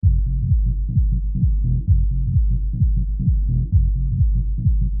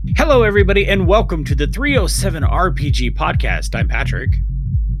Hello, everybody, and welcome to the 307 RPG podcast. I'm Patrick.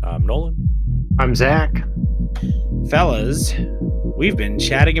 I'm Nolan. I'm Zach. Fellas, we've been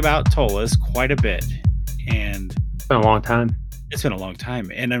chatting about Ptolus quite a bit, and It's been a long time. It's been a long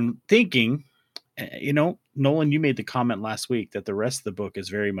time. And I'm thinking, Nolan, you made the comment last week that the rest of the book is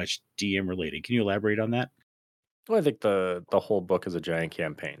very much DM related. Can you elaborate on that? Well, I think the whole book is a giant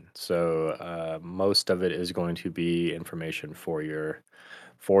campaign, so most of it is going to be information for your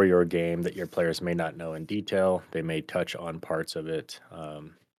game that your players may not know in detail. They may touch on parts of it,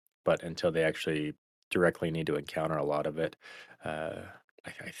 but until they actually directly need to encounter a lot of it, uh,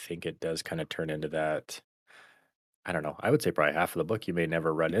 I think it does kind of turn into that. I don't know. I would say probably half of the book you may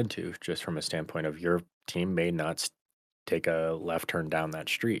never run into, just from a standpoint of your team may not take a left turn down that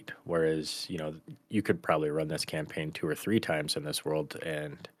street. Whereas, you could probably run this campaign 2 or 3 times in this world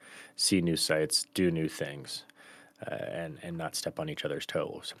and see new sites, do new things, and not step on each other's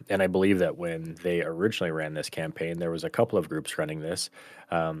toes. And I believe that when they originally ran this campaign, there was a couple of groups running this,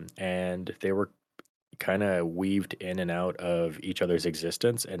 and they were kind of weaved in and out of each other's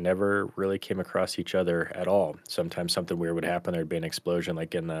existence and never really came across each other at all. Sometimes something weird would happen. There'd be an explosion,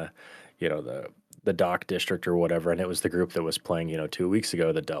 like in the dock district or whatever, and it was the group that was playing 2 weeks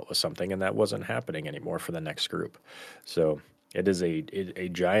ago that dealt with something, and that wasn't happening anymore for the next group. So it is a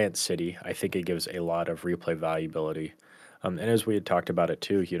giant city. I think it gives a lot of replay valuability. And as we had talked about it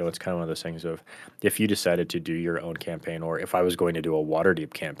too, it's kind of one of those things of, if you decided to do your own campaign, or if I was going to do a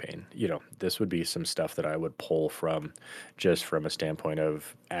Waterdeep campaign, this would be some stuff that I would pull from, just from a standpoint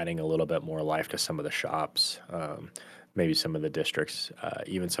of adding a little bit more life to some of the shops, maybe some of the districts,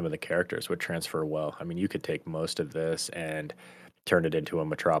 even some of the characters would transfer well. I mean, you could take most of this and turn it into a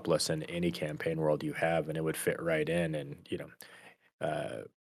metropolis in any campaign world you have, and it would fit right in, and uh,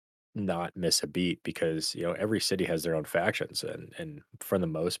 not miss a beat, because every city has their own factions, and for the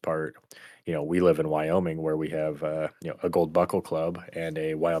most part, we live in Wyoming, where we have a Gold Buckle Club and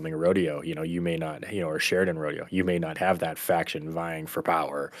a Wyoming Rodeo. You may not, or Sheridan Rodeo, you may not have that faction vying for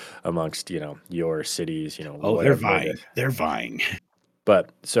power amongst your cities. Oh, they're vying. They're vying.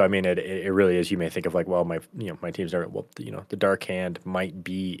 But so, I mean, it really is. You may think of like, well, my team's are, well, the Dark Hand might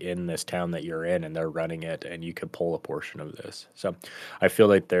be in this town that you're in, and they're running it, and you could pull a portion of this. So I feel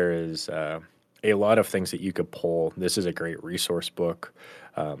like there is a lot of things that you could pull. This is a great resource book,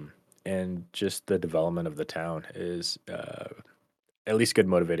 and just the development of the town is at least good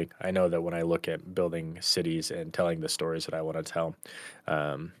motivating. I know that when I look at building cities and telling the stories that I want to tell,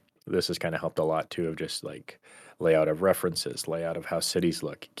 this has kind of helped a lot too, of just like layout of references, layout of how cities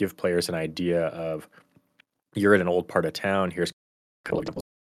look, give players an idea of, you're in an old part of town. Here's kind of examples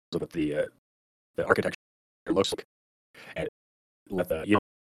of what the architecture looks like, and let you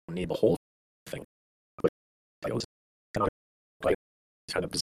don't need the whole thing, but kind of like kind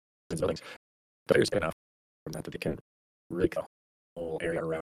of buildings. Players get enough from that they can really the whole area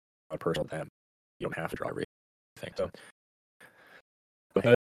around personal them. You don't have to draw everything. So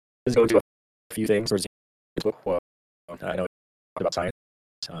let's go to a few things. Well, I know about science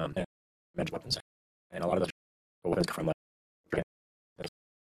and magic weapons, and a lot of those weapons come from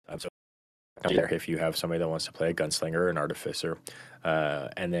so there, if you have somebody that wants to play a gunslinger, an artificer,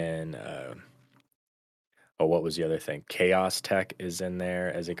 and then what was the other thing? Chaos tech is in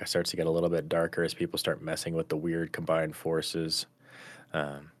there as it starts to get a little bit darker, as people start messing with the weird combined forces,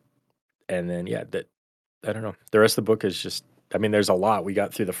 and then I don't know. The rest of the book is just, I mean, there's a lot. We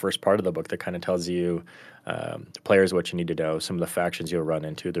got through the first part of the book that kind of tells you, the players, what you need to know, some of the factions you'll run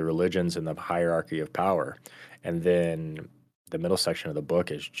into, the religions, and the hierarchy of power. And then the middle section of the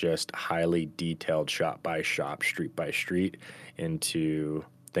book is just highly detailed, shop by shop, street by street, into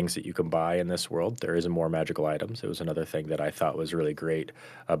things that you can buy in this world. There is more magical items. It was another thing that I thought was really great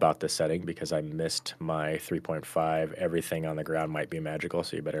about this setting, because I missed my 3.5. Everything on the ground might be magical,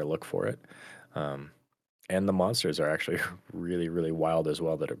 so you better look for it. And the monsters are actually really, really wild as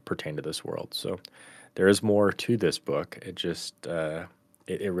well, that pertain to this world. So there is more to this book. It just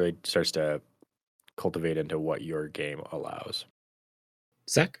it really starts to cultivate into what your game allows.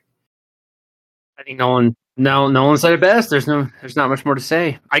 Zach? I think Nolan said it best. There's not much more to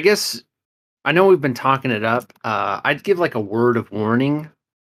say. I guess I know we've been talking it up. I'd give like a word of warning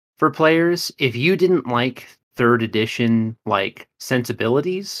for players. If you didn't like third edition like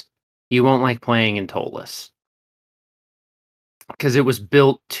sensibilities, you won't like playing in Ptolus, because it was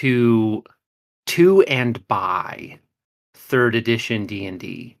built to and by third edition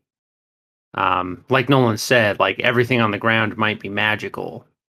D&D. Like Nolan said, like everything on the ground might be magical.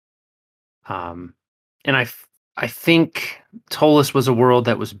 And I think Ptolus was a world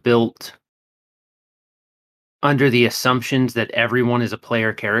that was built under the assumptions that everyone is a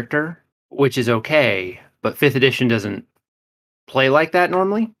player character, which is okay, but 5th edition doesn't play like that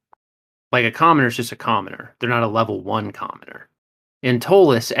normally. Like a commoner is just a commoner. They're not a level 1 commoner. In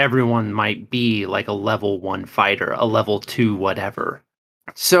Tolus, everyone might be like a level 1 fighter, a level 2 whatever.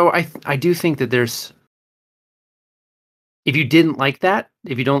 So I do think that there's, if you didn't like that,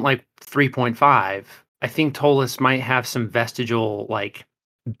 if you don't like 3.5, I think Tolus might have some vestigial like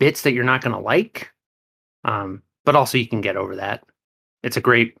bits that you're not going to like. But also you can get over that. It's a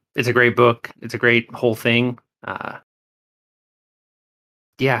great book. It's a great whole thing.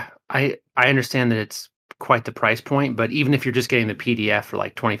 Yeah, I understand that it's quite the price point, but even if you're just getting the PDF for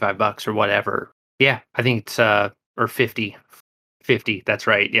like $25 or whatever, yeah, I think it's or 50. That's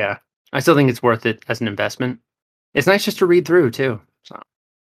right. Yeah. I still think it's worth it as an investment. It's nice just to read through too. So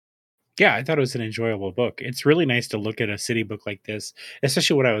Yeah, I thought it was an enjoyable book. It's really nice to look at a city book like this,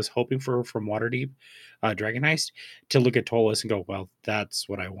 especially what I was hoping for from Waterdeep, Dragon Heist, to look at Tolus and go, well, that's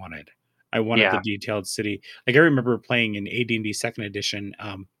what I wanted. I wanted the yeah. detailed city. Like I remember playing in AD&D Second Edition.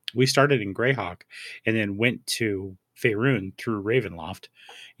 We started in Greyhawk and then went to Faerun through Ravenloft,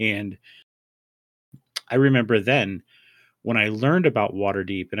 and I remember then when I learned about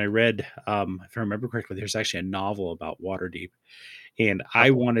Waterdeep and I read, if I remember correctly, there's actually a novel about Waterdeep, and I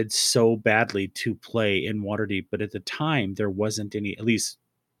Okay. wanted so badly to play in Waterdeep, but at the time there wasn't any, at least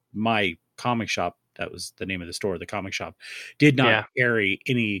my comic shop, that was the name of the store, the comic shop, did not Yeah.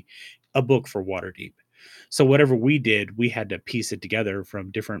 carry a book for Waterdeep. So whatever we did, we had to piece it together from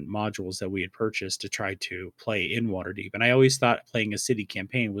different modules that we had purchased to try to play in Waterdeep. And I always thought playing a city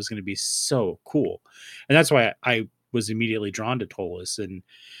campaign was going to be so cool. And that's why I was immediately drawn to Tolus. And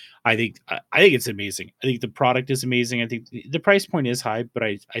I think it's amazing. I think the product is amazing. I think the price point is high, but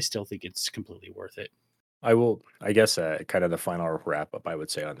I still think it's completely worth it. I guess, kind of the final wrap up I would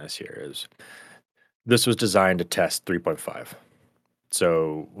say on this here is this was designed to test 3.5.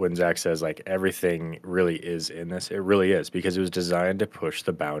 So when Zach says like everything really is in this, it really is because it was designed to push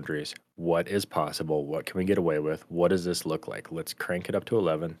the boundaries. What is possible? What can we get away with? What does this look like? Let's crank it up to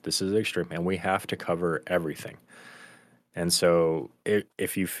 11. This is extreme, and we have to cover everything. And so,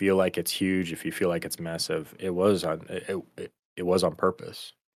 if you feel like it's huge, if you feel like it's massive, it was on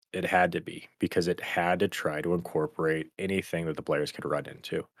purpose. It had to be because it had to try to incorporate anything that the players could run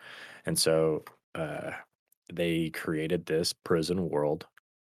into. And so, uh, they created this prison world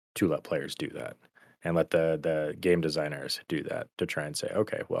to let players do that and let the game designers do that to try and say,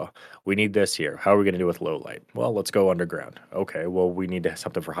 okay, well, we need this here. How are we going to do with low light? Well, let's go underground. Okay, well, we need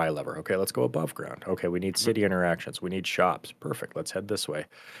something for high level. Okay, let's go above ground. Okay, we need city interactions. We need shops. Perfect. Let's head this way.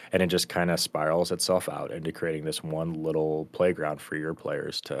 And it just kind of spirals itself out into creating this one little playground for your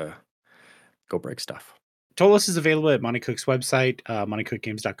players to go break stuff. Tolus is available at Monty Cook's website,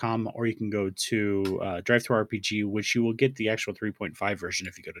 montycookgames.com, or you can go to Drive-Thru RPG, which you will get the actual 3.5 version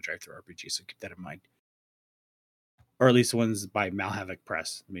if you go to Drive-Thru RPG, so keep that in mind. Or at least the ones by Malhavoc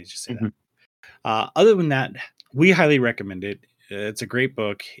Press. Let me just say that. Other than that, we highly recommend it. It's a great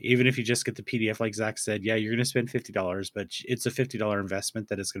book. Even if you just get the PDF, like Zach said, yeah, you're going to spend $50, but it's a $50 investment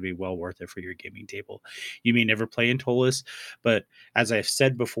that is going to be well worth it for your gaming table. You may never play in Tolus, but as I've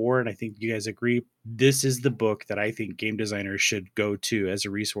said before, and I think you guys agree, this is the book that I think game designers should go to as a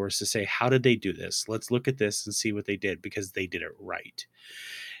resource to say, how did they do this? Let's look at this and see what they did, because they did it right.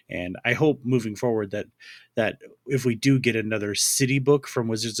 And I hope moving forward that if we do get another city book from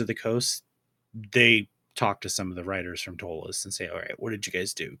Wizards of the Coast, they talk to some of the writers from Tolus and say, all right, what did you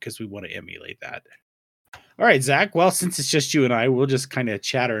guys do? Because we want to emulate that. All right, Zach. Well, since it's just you and I, we'll just kind of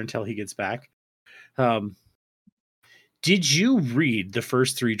chatter until he gets back. Did you read the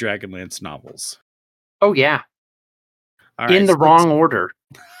first 3 Dragonlance novels? Oh yeah. All right, In the wrong order.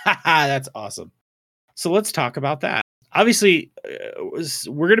 That's awesome. So let's talk about that. Obviously,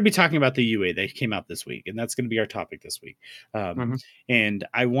 we're going to be talking about the UA that came out this week, and that's going to be our topic this week. And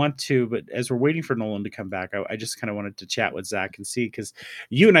I want to, but as we're waiting for Nolan to come back, I just kind of wanted to chat with Zach and see, because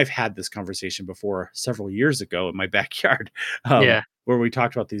you and I've had this conversation before several years ago in my backyard, where we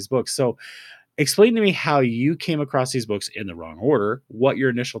talked about these books. So explain to me how you came across these books in the wrong order, what your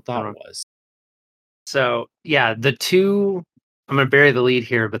initial thought was. So, yeah, I'm going to bury the lead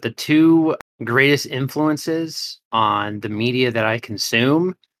here, but the 2 greatest influences on the media that I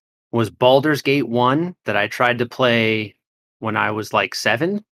consume was Baldur's Gate 1 that I tried to play when I was like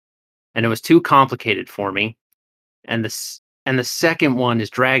 7, and it was too complicated for me. And the second one is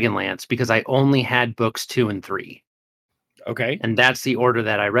Dragonlance, because I only had books 2 and 3. Okay. And that's the order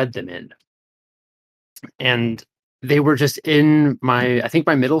that I read them in. And they were just in I think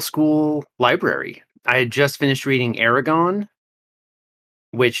my middle school library. I had just finished reading Aragon,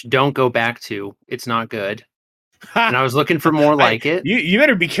 which don't go back to. It's not good. and I was looking for more like it. You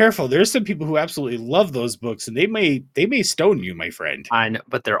better be careful. There's some people who absolutely love those books, and they may stone you, my friend. I know,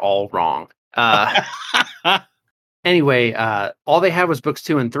 but they're all wrong. Anyway, all they had was books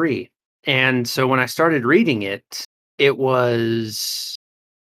 2 and 3. And so when I started reading it, it was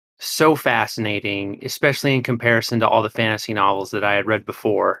so fascinating, especially in comparison to all the fantasy novels that I had read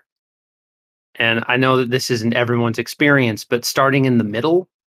before. And I know that this isn't everyone's experience, but starting in the middle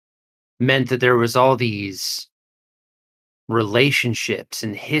meant that there was all these relationships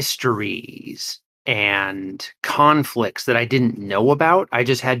and histories and conflicts that I didn't know about. I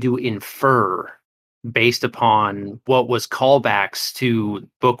just had to infer based upon what was callbacks to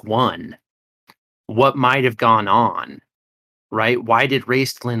book 1, what might have gone on, right? Why did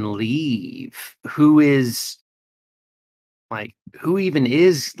Raistlin leave? Who even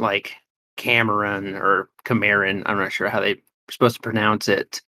is like Cameron or Cameron? I'm not sure how they're supposed to pronounce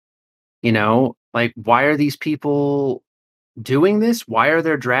it. Like, why are these people doing this? Why are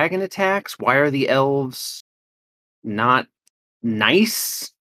there dragon attacks? Why are the elves not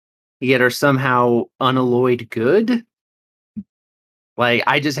nice, yet are somehow unalloyed good? Like,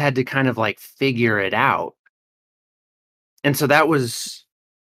 I just had to kind of like figure it out. And so that was,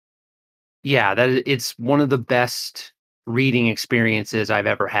 it's one of the best reading experiences I've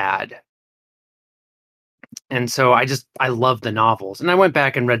ever had. And so I love the novels, and I went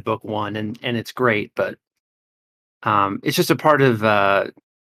back and read book 1, and it's great, but it's just a part of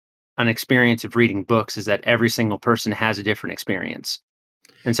an experience of reading books is that every single person has a different experience.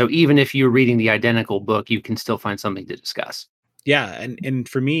 And so even if you're reading the identical book, you can still find something to discuss. Yeah, and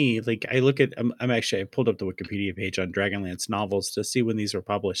for me, like I look at, I pulled up the Wikipedia page on Dragonlance novels to see when these were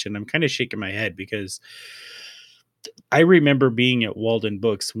published, and I'm kind of shaking my head because I remember being at Walden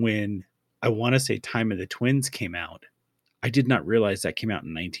Books when I want to say Time of the Twins came out. I did not realize that came out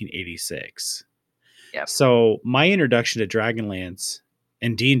in 1986. Yeah. So my introduction to Dragonlance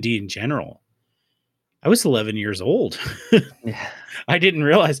and D&D in general, I was 11 years old. Yeah. I didn't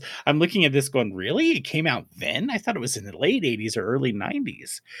realize. I'm looking at this going, really? It came out then? I thought it was in the late 80s or early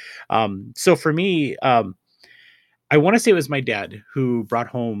 90s. So for me, I want to say it was my dad who brought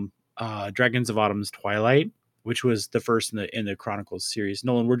home Dragons of Autumn's Twilight, which was the first in the Chronicles series.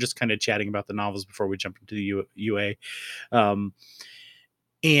 Nolan, we're just kind of chatting about the novels before we jump into the UA.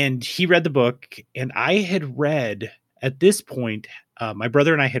 And he read the book, and I had read at this point, my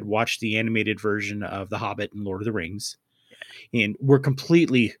brother and I had watched the animated version of The Hobbit and Lord of the Rings, and we're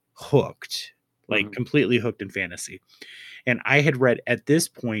completely hooked, completely hooked in fantasy. And I had read at this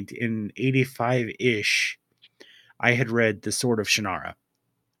point in 85-ish, I had read The Sword of Shannara,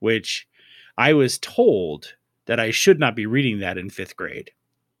 which I was told that I should not be reading that in 5th grade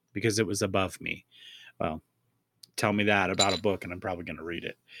because it was above me. Well, tell me that about a book and I'm probably going to read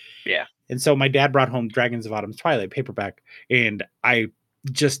it. Yeah. And so my dad brought home Dragons of Autumn's Twilight paperback, and I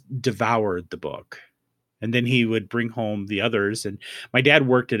just devoured the book. And then he would bring home the others. And my dad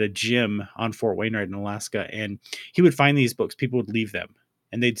worked at a gym on Fort Wainwright in Alaska, and he would find these books. People would leave them,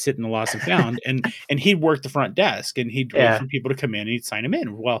 and they'd sit in the lost and found, and he'd work the front desk, and he'd wait for people to come in, and he'd sign them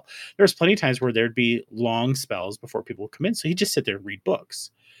in. Well, there was plenty of times where there'd be long spells before people would come in, so he'd just sit there and read books.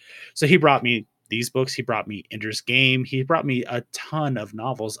 So he brought me these books. He brought me Ender's Game. He brought me a ton of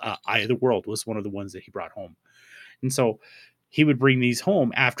novels. Eye of the World was one of the ones that he brought home. And so he would bring these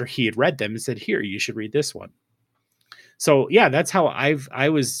home after he had read them and said, here, you should read this one. So yeah, that's how I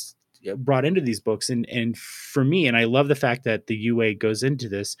was brought into these books. And for me, and I love the fact that the UA goes into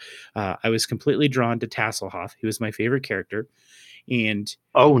this, I was completely drawn to Tasselhoff. He was my favorite character. And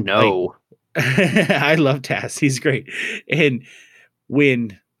oh no, I love Tass. He's great. And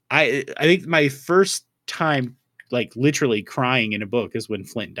when I think my first time, like literally crying in a book, is when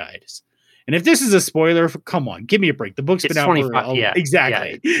Flint dies. And if this is a spoiler, come on, give me a break. The book's been out for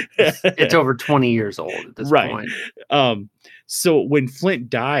exactly. Yeah. It's over 20 years old at this point. So when Flint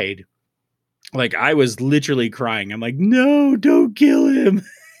died, like I was literally crying. I'm like, no, don't kill him.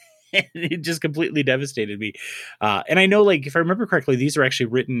 And it just completely devastated me. And I know, like, if I remember correctly, these are actually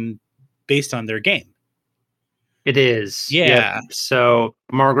written based on their game. It is. Yeah. Yep. So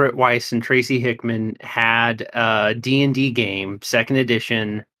Margaret Weis and Tracy Hickman had a D&D game, 2nd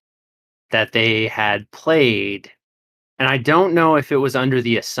edition, that they had played. And I don't know if it was under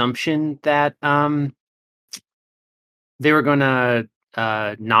the assumption that they were going to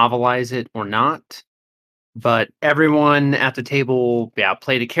novelize it or not. But everyone at the table,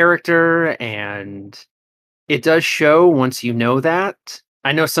 played a character, and it does show once you know that.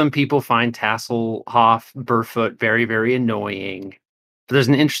 I know some people find Tasselhoff Burfoot very, very annoying. But there's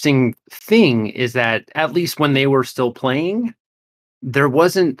an interesting thing is that at least when they were still playing, there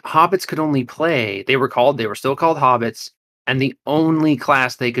wasn't hobbits could only play. They were still called hobbits, and the only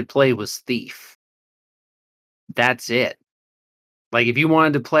class they could play was thief. That's it. Like if you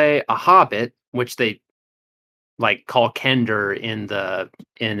wanted to play a hobbit, which they like call Kender in the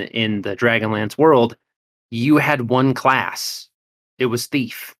Dragonlance world, you had one class. It was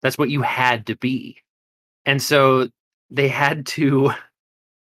thief. That's what you had to be. And so they had to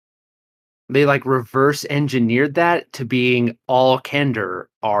they like reverse engineered that to being all Kender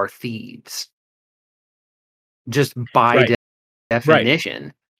are thieves. Just by Right.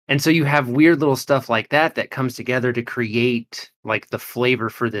 definition. And so you have weird little stuff like that comes together to create like the flavor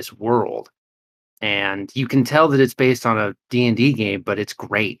for this world. And you can tell that it's based on a D&D game, but it's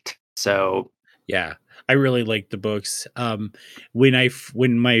great. So Yeah, I really like the books.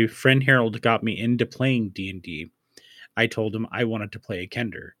 When my friend Harold got me into playing D&D, I told him I wanted to play a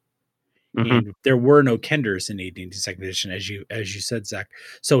Kender. And there were no Kenders in AD&D Second Edition, as you said, Zach.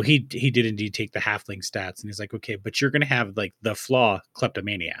 So he did indeed take the halfling stats, and he's like, okay, but you're going to have like the flaw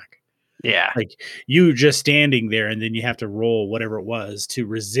kleptomaniac. yeah, Like you just standing there, and then you have to roll whatever it was to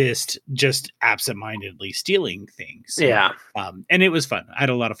resist just absentmindedly stealing things. yeah. And it was fun. I had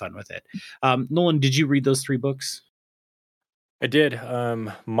a lot of fun with it. Nolan, did you read those 3 books? I did.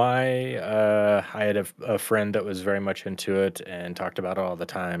 I had a friend that was very much into it and talked about it all the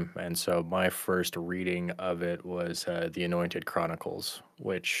time. And so my first reading of it was The Anointed Chronicles,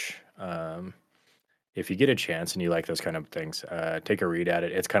 which, if you get a chance and you like those kind of things, take a read at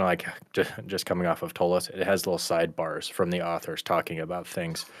it. It's kind of like just coming off of Tolos. It has little sidebars from the authors talking about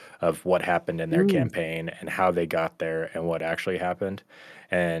things of what happened in their campaign and how they got there and what actually happened.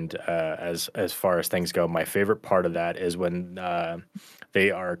 And as far as things go, my favorite part of that is when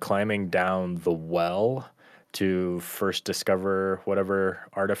they are climbing down the well to first discover whatever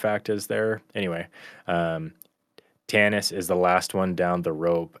artifact is there. Anyway, Tanis is the last one down the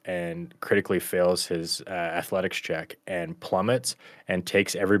rope and critically fails his athletics check and plummets and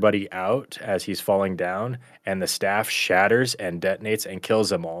takes everybody out as he's falling down, and the staff shatters and detonates and kills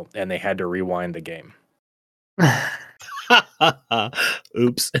them all, and they had to rewind the game.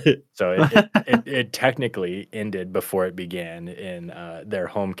 Oops. So it technically ended before it began in their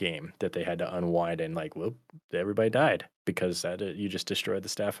home game that they had to unwind, and like, whoop, everybody died because you just destroyed the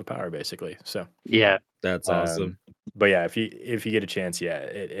staff of power, basically. So Yeah. That's awesome. But yeah, if you get a chance, yeah,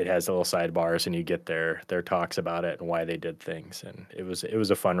 it has little sidebars, and you get their talks about it and why they did things, and it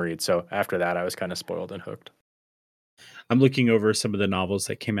was a fun read. So after that, I was kind of spoiled and hooked. I'm looking over some of the novels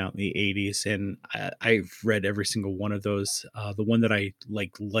that came out in the 80s, and I've read every single one of those. The one that I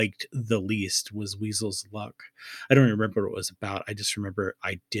liked the least was Weasel's Luck. I don't remember what it was about. I just remember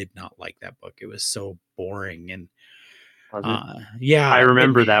I did not like that book. It was so boring, and yeah, I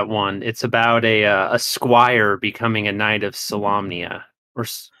remember that one. It's about a squire becoming a knight of Solamnia or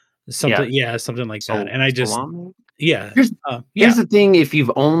something. Yeah, something like that. And I just Solamnia? yeah. Here's the thing: if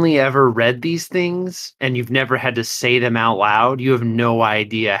you've only ever read these things and you've never had to say them out loud, you have no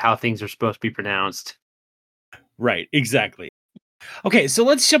idea how things are supposed to be pronounced. Right, exactly. Okay, so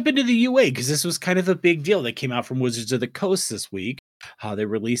let's jump into the UA, because this was kind of a big deal that came out from Wizards of the Coast this week. They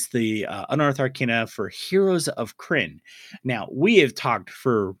released the Unearthed Arcana for Heroes of Krynn. Now, we have talked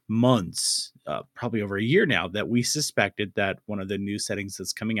for months, probably over a year now, that we suspected that one of the new settings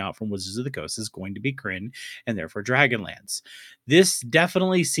that's coming out from Wizards of the Coast is going to be Krynn, and therefore Dragonlance. This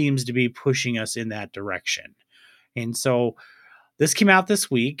definitely seems to be pushing us in that direction. And so this came out this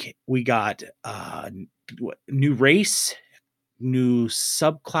week. We got new race, new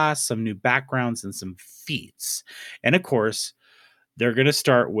subclass, some new backgrounds, and some feats. And of course, they're going to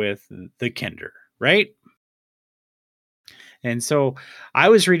start with the Kender, right? And so I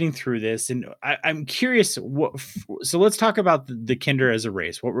was reading through this, and I'm curious. So let's talk about the Kender as a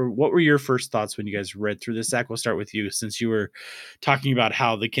race. What were your first thoughts when you guys read through this? Zach, we'll start with you, since you were talking about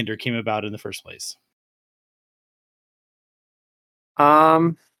how the Kender came about in the first place.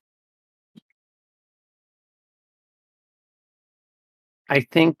 I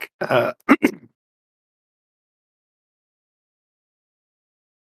think I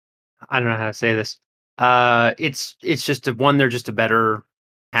don't know how to say this. It's just they're just a better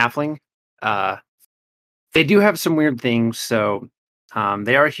halfling. They do have some weird things. So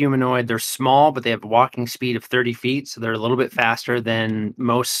they are humanoid. They're small, but they have a walking speed of 30 feet. So they're a little bit faster than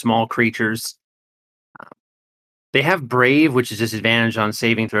most small creatures. They have brave, which is disadvantage on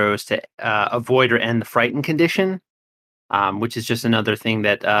saving throws to avoid or end the frightened condition, which is just another thing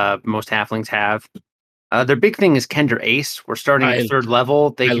that most halflings have. Their big thing is Kender Ace. We're starting at 3rd level.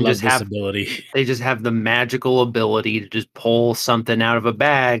 They can just have ability. They just have the magical ability to just pull something out of a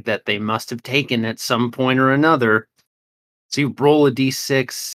bag that they must have taken at some point or another. So you roll a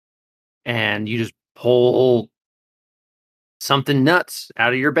d6 and you just pull something nuts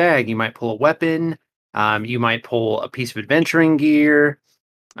out of your bag. You might pull a weapon, you might pull a piece of adventuring gear,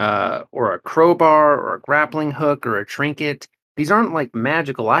 or a crowbar, or a grappling hook, or a trinket. These aren't like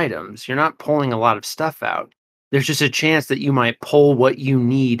magical items. You're not pulling a lot of stuff out. There's just a chance that you might pull what you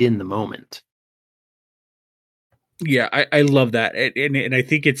need in the moment. Yeah, I love that, and I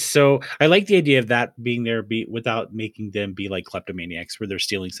think it's so. I like the idea of that being there, without making them be like kleptomaniacs, where they're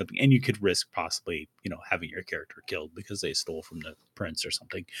stealing something, and you could risk possibly, having your character killed because they stole from the prince or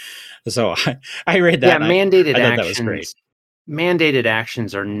something. So I read that. Yeah, and mandated I thought that was great. actions. Mandated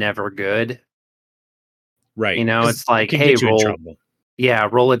actions are never good. Right? It's like, it can hey, get you in trouble.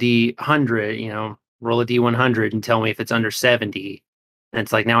 roll a d100. Roll a d100 and tell me if it's under 70. And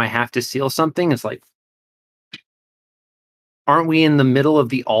it's like, now I have to steal something. It's like, aren't we in the middle of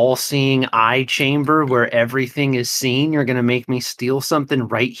the all-seeing eye chamber where everything is seen? You're going to make me steal something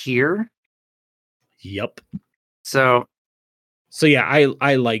right here? Yep. So yeah,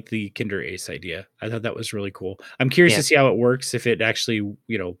 I like the Kinder Ace idea. I thought that was really cool. I'm curious to see how it works, if it actually,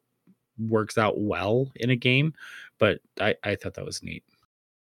 works out well in a game, but I thought that was neat.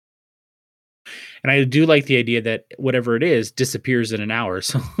 And I do like the idea that whatever it is disappears in an hour.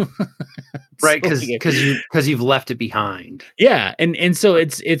 So right, because you've left it behind. Yeah, and so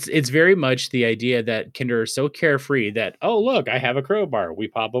it's very much the idea that Kinder are so carefree that, oh look, I have a crowbar. We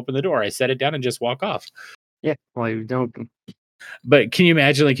pop open the door, I set it down, and just walk off. Yeah, well, you don't. But can you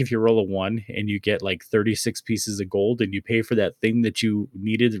imagine, like, if you roll a 1 and you get like 36 pieces of gold, and you pay for that thing that you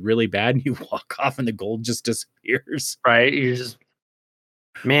needed really bad, and you walk off and the gold just disappears? Right, you just,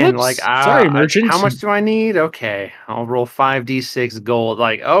 man, Whoops, like, sorry, merchant. how much do I need? Okay, I'll roll 5d6 gold.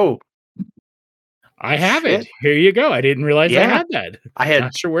 Like, oh, I have shit. it. Here you go. I didn't realize I Yeah. had that. I had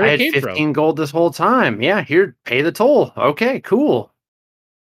Not sure where it came 15 from. gold this whole time. Yeah, here, pay the toll. Okay, cool.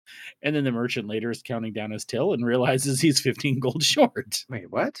 And then the merchant later is counting down his till and realizes he's 15 gold short.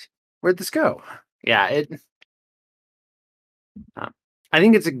 Wait, what? Where'd this go? Yeah, I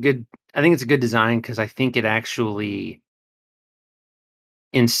think it's a good design, because I think it actually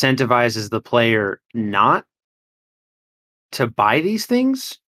incentivizes the player not to buy these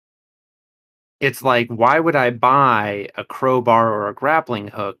things. It's like, why would I buy a crowbar or a grappling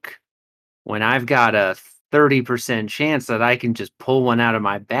hook when I've got a 30% chance that I can just pull one out of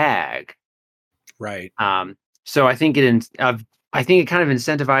my bag? Right. So I think I think it kind of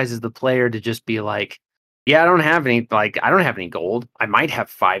incentivizes the player to just be like, yeah, I don't have any gold. I might have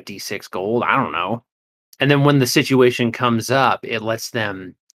 5d6 gold. I don't know. And then when the situation comes up, it lets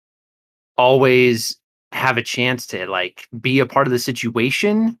them always have a chance to like be a part of the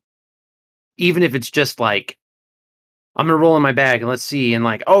situation, even if it's just like, I'm gonna roll in my bag and let's see, and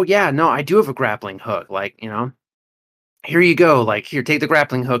like, oh yeah, no, I do have a grappling hook. Like, here you go. Like, here, take the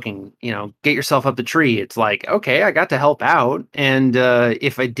grappling hook and get yourself up the tree. It's like, okay, I got to help out, and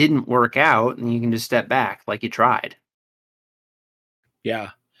if it didn't work out, then you can just step back, like you tried.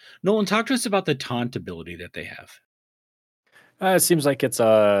 Yeah. Nolan, talk to us about the taunt ability that they have. It seems like it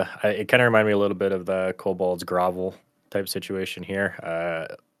kind of reminded me a little bit of the Kobold's Grovel type situation here.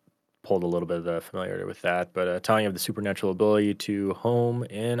 Pulled a little bit of the familiarity with that, but telling you of the supernatural ability to home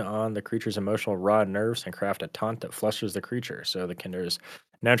in on the creature's emotional raw nerves and craft a taunt that flushes the creature. So the Kinder's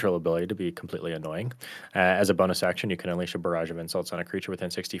natural ability to be completely annoying. As a bonus action, you can unleash a barrage of insults on a creature within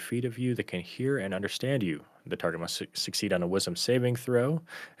 60 feet of you that can hear and understand you. The target must succeed on a wisdom saving throw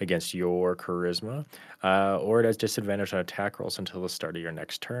against your charisma, or it has disadvantage on attack rolls until the start of your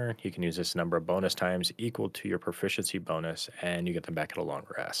next turn. You can use this number of bonus times equal to your proficiency bonus, and you get them back at a long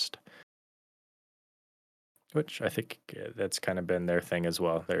rest. Which I think that's kind of been their thing as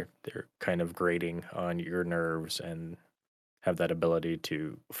well. They're kind of grating on your nerves and have that ability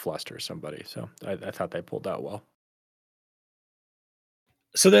to fluster somebody. So I thought they pulled out well.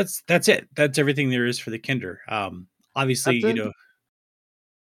 So that's it. That's everything there is for the Kinder. Obviously,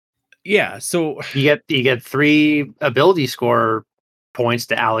 yeah. So you get 3 ability score points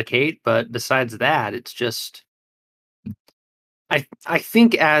to allocate, but besides that, it's just, I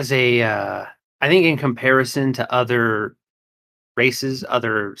think I think in comparison to other races,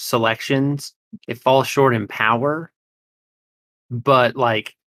 other selections, it falls short in power, but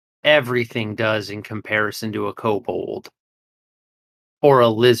like everything does in comparison to a kobold or a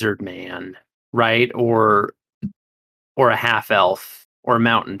lizard man, right? Or a half elf or a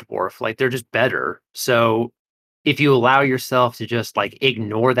mountain dwarf. Like, they're just better. So if you allow yourself to just like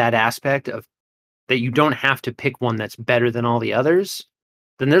ignore that aspect of that, you don't have to pick one that's better than all the others,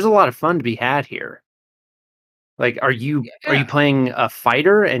 then there's a lot of fun to be had here. Like, are you playing a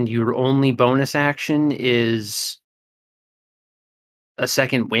fighter and your only bonus action is a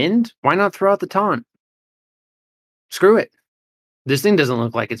second wind, why not throw out the taunt? Screw it. This thing doesn't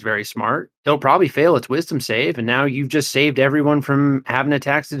look like it's very smart. It'll probably fail its wisdom save, and now you've just saved everyone from having a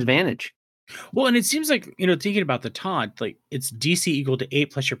tax advantage. Well, and it seems like, thinking about the taunt, like it's DC equal to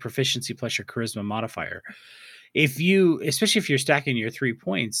 8 plus your proficiency plus your charisma modifier. Especially if you're stacking your 3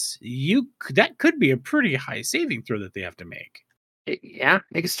 points, that could be a pretty high saving throw that they have to make. It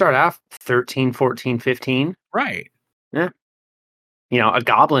could start off 13, 14, 15. Right. Yeah. A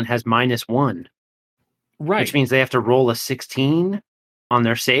goblin has -1. Right. Which means they have to roll a 16 on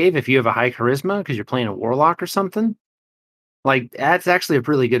their save if you have a high charisma because you're playing a warlock or something. Like, that's actually a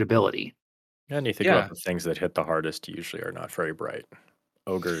really good ability. And you think about the things that hit the hardest usually are not very bright.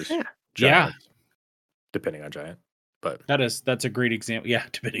 Ogres, giants, depending on giant. But that's a great example. Yeah,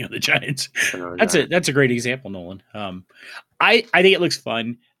 depending on the giants. That's a great example, Nolan. I think it looks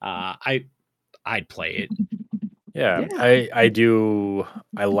fun. I'd play it. Yeah, I do.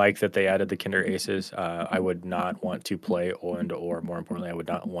 I like that they added the Kinder Aces. I would not want to play or more importantly, I would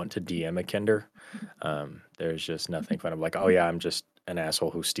not want to DM a Kinder. There's just nothing fun. I'm like, oh yeah, I'm just an asshole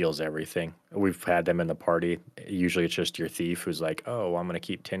who steals everything. We've had them in the party. Usually it's just your thief who's like, oh, I'm going to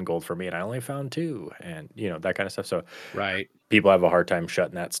keep 10 gold for me and I only found 2, and that kind of stuff. So people have a hard time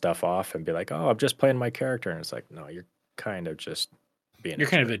shutting that stuff off and be like, oh, I'm just playing my character. And it's like, no, you're kind of just being You're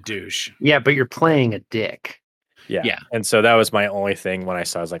kind of a douche. Yeah, but you're playing a dick. Yeah. And so that was my only thing when I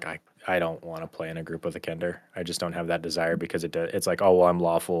saw. I was like, I don't want to play in a group with a Kinder. I just don't have that desire because it's like, oh, well, I'm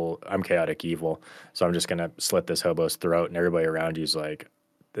lawful, I'm chaotic evil, so I'm just going to slit this hobo's throat, and everybody around you's like,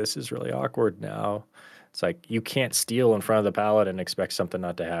 this is really awkward now. It's like, you can't steal in front of the paladin and expect something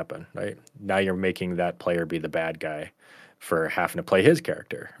not to happen, right? Now you're making that player be the bad guy for having to play his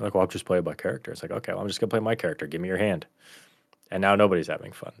character. Like, well, I'll just play by character. It's like, okay, well, I'm just going to play my character. Give me your hand. And now nobody's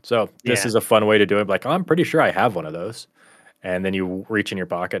having fun. So this is a fun way to do it. Like, oh, I'm pretty sure I have one of those. And then you reach in your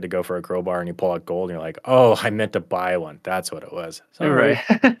pocket to go for a crowbar and you pull out gold and you're like, oh, I meant to buy one. That's what it was. Sorry.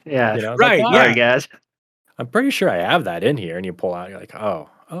 Right. Yeah. Right. Like, sorry, guys. I'm pretty sure I have that in here. And you pull out, you're like,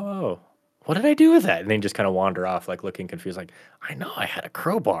 oh, what did I do with that? And then you just kind of wander off, like looking confused, like, I know I had a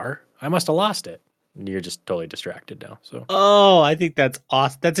crowbar. I must have lost it. And you're just totally distracted now. So I think that's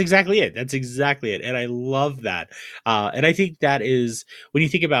awesome. That's exactly it. And I love that. And I think that is when I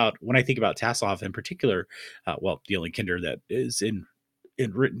think about Tasselhoff in particular, the only Kinder that is in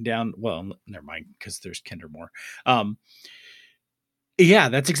written down. Well, never mind, because there's Kinder more. Yeah,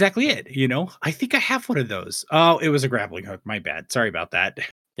 that's exactly it. I think I have one of those. Oh, it was a grappling hook. My bad. Sorry about that.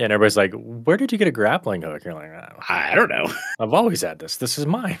 Yeah, and everybody's like, where did you get a grappling hook? You're like, I don't know. I've always had this. This is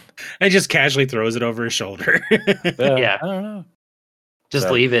mine. And just casually throws it over his shoulder. Yeah. I don't know. Just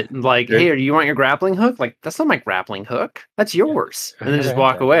leave it. Like, hey, do you want your grappling hook? Like, that's not my grappling hook. That's yours. And then just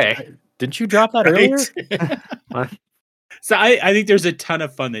walk away. Didn't you drop that earlier? So I think there's a ton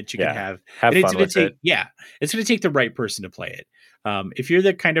of fun that you can have. Have fun with it. Yeah, it's going to take the right person to play it. If you're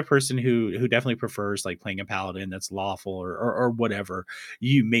the kind of person who definitely prefers like playing a paladin that's lawful or whatever,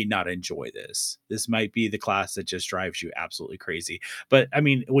 you may not enjoy this. This might be the class that just drives you absolutely crazy. But I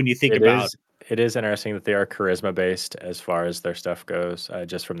mean, when you think it is interesting that they are charisma based as far as their stuff goes,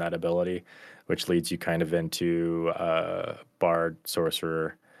 just from that ability, which leads you kind of into bard,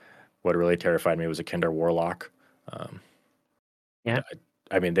 sorcerer. What really terrified me was a Kinder warlock. Yeah.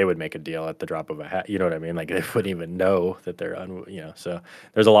 I mean, they would make a deal at the drop of a hat. You know what I mean? Like, they wouldn't even know that they're so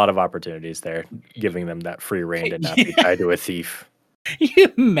there's a lot of opportunities there, giving them that free reign to not be tied to a thief.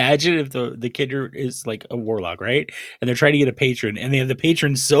 You imagine if the Kinder is like a warlock, right? And they're trying to get a patron, and they have the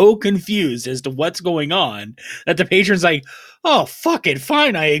patron so confused as to what's going on that the patron's like, oh, fuck it,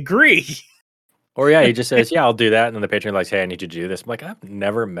 fine, I agree. Or he just says, yeah, I'll do that. And then the patron like, hey, I need you to do this. I'm like, I've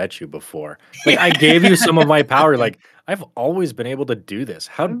never met you before. Like, I gave you some of my power. Like, I've always been able to do this.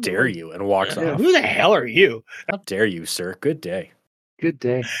 How dare you? And walks off. Who the hell are you? How dare you, sir? Good day. Good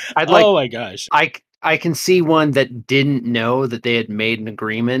day. Oh my gosh. I can see one that didn't know that they had made an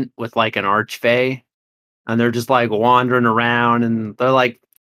agreement with like an archfey, and they're just like wandering around, and they're like,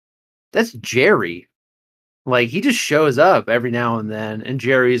 that's Jerry. Like, he just shows up every now and then, and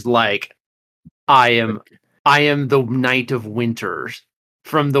Jerry's like, I am the Knight of Winters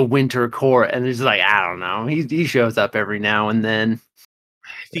from the Winter Court, and he's like, I don't know. He shows up every now and then.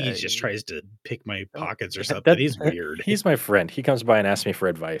 I think he just tries to pick my pockets or something. He's weird. He's my friend. He comes by and asks me for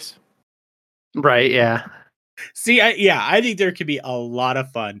advice. Right? Yeah. See, I think there could be a lot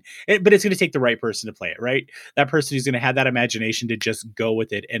of fun, but it's going to take the right person to play it, right? That person who's going to have that imagination to just go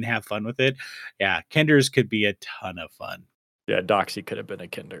with it and have fun with it. Yeah, Kinders could be a ton of fun. Yeah, Doxy could have been a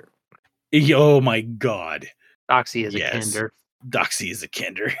Kinder. Oh my god. Doxy is a Kinder. Doxy is a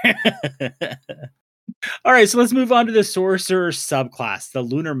Kinder. All right, so let's move on to the sorcerer subclass, the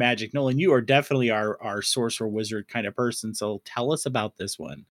lunar magic. Nolan, you are definitely our sorcerer wizard kind of person, so tell us about this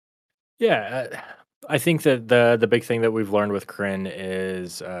one. Yeah, I think that the big thing that we've learned with Kryn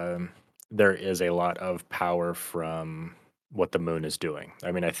is there is a lot of power from what the moon is doing.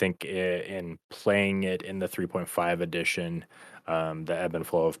 I mean, I think in playing it in the 3.5 edition, the ebb and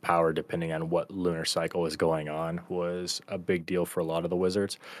flow of power, depending on what lunar cycle is going on, was a big deal for a lot of the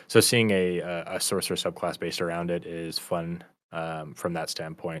wizards. So seeing a sorcerer subclass based around it is fun from that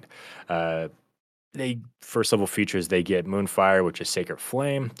standpoint. Uh, they first level features they get Moonfire, which is Sacred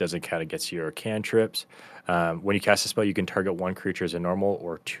Flame, doesn't kind of gets your cantrips. When you cast a spell, you can target one creature as a normal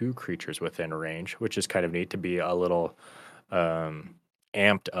or two creatures within range, which is kind of neat to be a little um,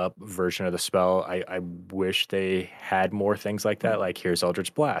 amped up version of the spell. I wish they had more things like that. Like here's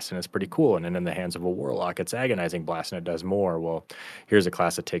Eldritch Blast, and it's pretty cool. And then in the hands of a Warlock, it's Agonizing Blast, and it does more. Well, here's a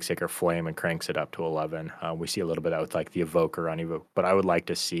class that takes Sacred Flame and cranks it up to 11. We see a little bit of that with like the Evoker on Evoke, but I would like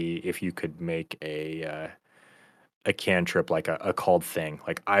to see if you could make a cantrip like a called thing.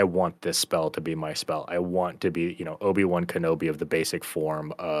 Like I want this spell to be my spell. I want to be, Obi-Wan Kenobi of the basic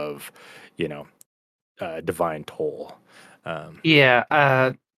form of, you know, Divine Toll. Yeah,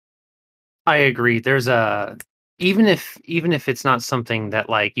 I agree. There's a even if it's not something that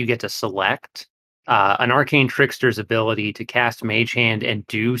like you get to select, an arcane trickster's ability to cast Mage Hand and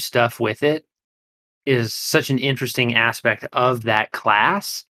do stuff with it is such an interesting aspect of that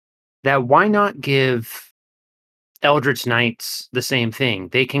class that why not give Eldritch Knights the same thing?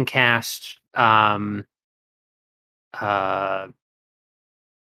 They can cast uh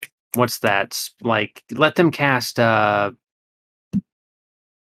what's that? Like let them cast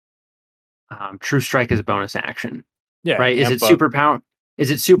True Strike as a bonus action. Yeah, Right? amp up.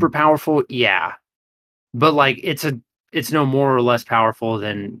 Is it super powerful? Yeah. But like it's no more or less powerful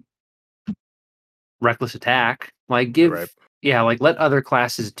than reckless attack. Like Right. like let other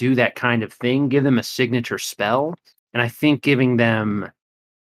classes do that kind of thing, give them a signature spell. And I think giving them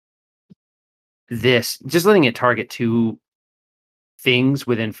this, just letting it target two things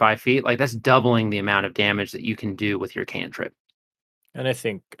within 5 feet, like that's doubling the amount of damage that you can do with your cantrip. And I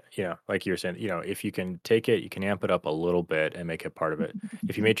think, like you were saying, if you can take it, you can amp it up a little bit and make it part of it.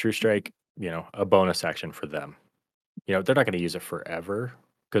 If you made True Strike, a bonus action for them. They're not going to use it forever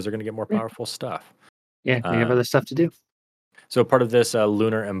because they're going to get more Yeah, powerful stuff. yeah, they have Um, other stuff to do. so part of this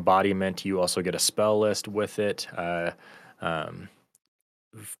lunar embodiment, you also get a spell list with it. Um,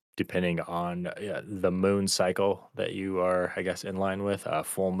 Depending on the moon cycle that you are, I guess, in line with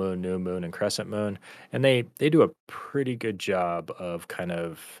full moon, new moon, and crescent moon, and they do a pretty good job of kind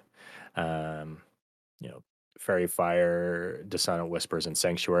of, um, you know, fairy fire, dissonant whispers, and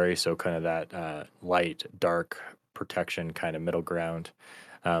sanctuary. So kind of that light, dark protection kind of middle ground.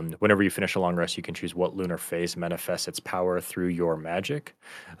 Whenever you finish a long rest, you can choose what lunar phase manifests its power through your magic,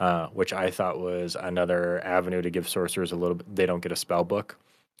 which I thought was another avenue to give sorcerers a little bit. They don't get a spell book,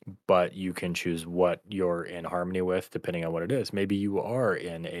 but you can choose what you're in harmony with depending on what it is. Maybe you are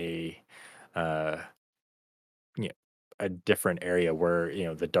in uh, you know, a different area where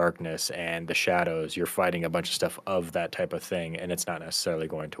the darkness and the shadows. You're fighting a bunch of stuff of that type of thing, and it's not necessarily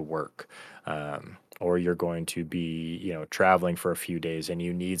going to work. Or you're going to be traveling for a few days, and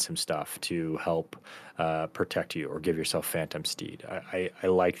you need some stuff to help protect you or give yourself phantom steed. I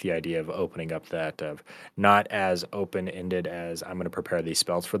like the idea of opening up that of not as open ended as I'm going to prepare these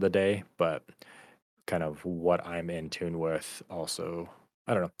spells for the day, but kind of what I'm in tune with also.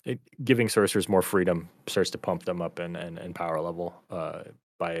 I don't know. Giving sorcerers more freedom starts to pump them up in power level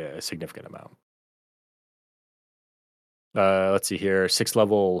by a significant amount. Let's see here. Sixth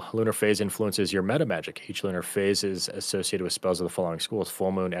level lunar phase influences your meta magic. Each lunar phase is associated with spells of the following schools: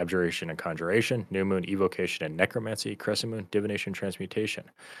 full moon, abjuration, and conjuration; new moon, evocation, and necromancy; crescent moon, divination, transmutation.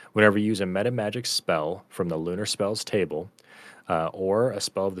 Whenever you use a meta magic spell from the lunar spells table, or a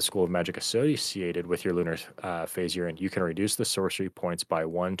spell of the school of magic associated with your lunar phase you're in, you can reduce the sorcery points by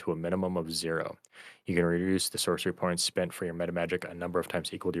 1 to a minimum of 0. You can reduce the sorcery points spent for your meta magic a number of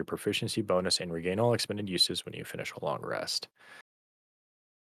times equal to your proficiency bonus and regain all expended uses when you finish a long rest.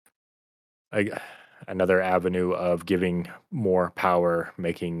 I, another avenue of giving more power,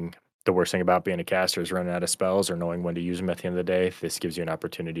 making the worst thing about being a caster is running out of spells or knowing when to use them at the end of the day. This gives you an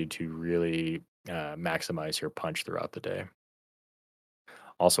opportunity to really maximize your punch throughout the day.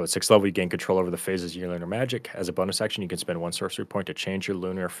 Also, at 6th level, you gain control over the phases of your lunar magic. As a bonus action, you can spend 1 sorcery point to change your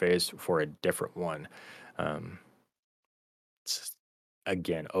lunar phase for a different one. Um, it's,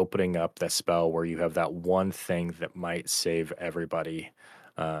 again, opening up that spell where you have that one thing that might save everybody.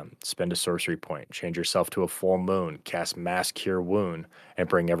 Spend a sorcery point, change yourself to a full moon, cast Mass Cure Wound, and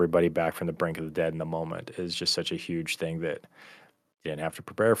bring everybody back from the brink of the dead in the moment is just such a huge thing that you didn't have to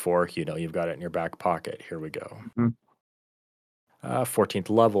prepare for. You've got it in your back pocket. Here we go.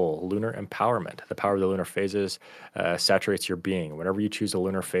 14th level, Lunar Empowerment. The power of the lunar phases saturates your being. Whenever you choose a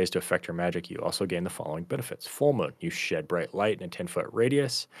lunar phase to affect your magic, you also gain the following benefits. Full moon, you shed bright light in a 10-foot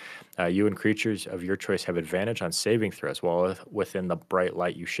radius. You and creatures of your choice have advantage on saving throws while within the bright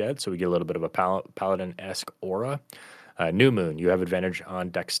light you shed, so we get a little bit of a paladin-esque aura. New moon, you have advantage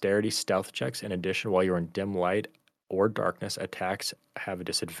on dexterity stealth checks. In addition, while you're in dim light or darkness, attacks have a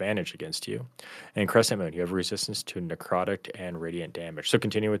disadvantage against you. And crescent moon, you have resistance to necrotic and radiant damage. So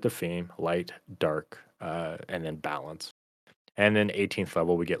continue with the theme, light, dark, and then balance. And then 18th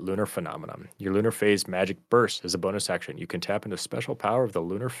level, we get Lunar Phenomenon. Your lunar phase magic burst is a bonus action. You can tap into special power of the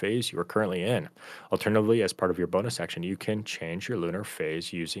lunar phase you are currently in. Alternatively, as part of your bonus action, you can change your lunar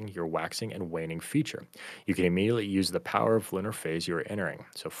phase using your waxing and waning feature. You can immediately use the power of lunar phase you are entering.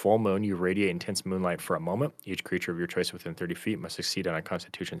 So full moon, you radiate intense moonlight for a moment. Each creature of your choice within 30 feet must succeed on a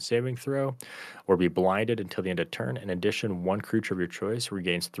constitution saving throw or be blinded until the end of turn. In addition, one creature of your choice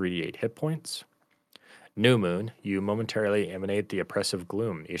regains 3d8 hit points. New moon, you momentarily emanate the oppressive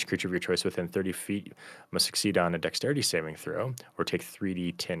gloom. Each creature of your choice within 30 feet must succeed on a dexterity saving throw or take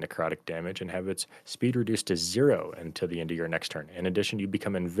 3d10 necrotic damage and have its speed reduced to 0 until the end of your next turn. In addition, you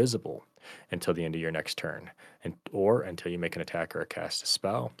become invisible until the end of your next turn or until you make an attack or cast a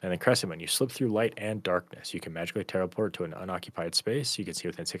spell. And then crescent moon, you slip through light and darkness. You can magically teleport to an unoccupied space you can see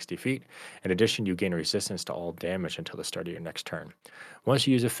within 60 feet. In addition, you gain resistance to all damage until the start of your next turn. Once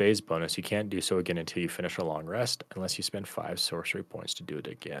you use a phase bonus, you can't do so again until you finish a long rest, unless you spend 5 sorcery points to do it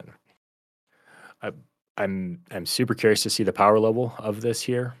again. I'm super curious to see the power level of this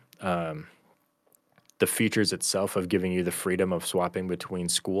here. The features itself of giving you the freedom of swapping between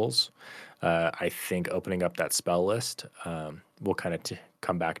schools. I think opening up that spell list will kind of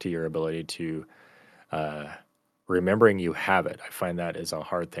come back to your ability to remembering you have it. I find that is a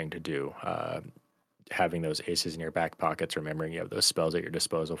hard thing to do. Having those aces in your back pockets, remembering you have those spells at your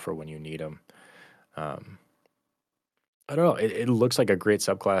disposal for when you need them. I don't know. It looks like a great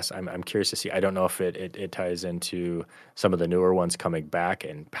subclass. I'm curious to see. I don't know if it ties into some of the newer ones coming back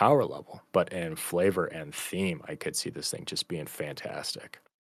in power level, but in flavor and theme, I could see this thing just being fantastic.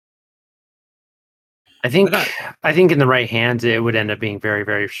 I think in the right hands, it would end up being very,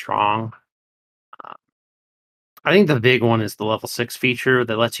 very strong. I think the big one is the level 6 feature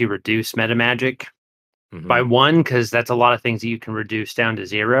that lets you reduce meta magic by 1, because that's a lot of things that you can reduce down to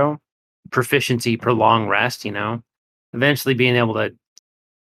 0. Proficiency per long rest, eventually being able to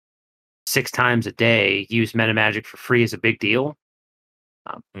 6 times a day use meta magic for free is a big deal.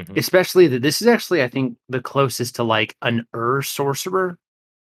 Especially that this is actually, I think, the closest to like an sorcerer,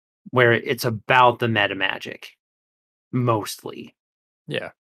 where it's about the meta magic mostly. Yeah.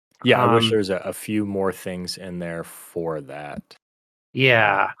 I wish there was a few more things in there for that.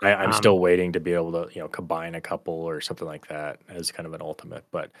 Yeah. I'm still waiting to be able to, combine a couple or something like that as kind of an ultimate.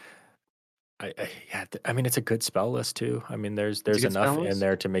 But I mean, it's a good spell list too. I mean, there's enough in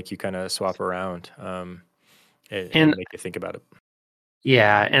there to make you kind of swap around and make you think about it.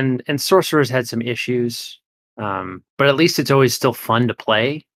 Yeah, and sorcerers had some issues, but at least it's always still fun to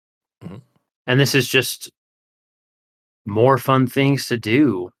play. And this is just more fun things to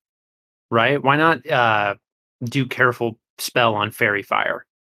do, right? Why not do careful spell on fairy fire?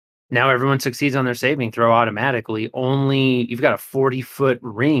 Now everyone succeeds on their saving throw automatically. Only you've got a 40-foot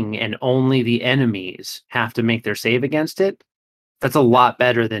ring and only the enemies have to make their save against it. That's a lot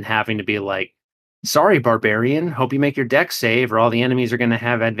better than having to be like, sorry, barbarian, hope you make your dex save or all the enemies are going to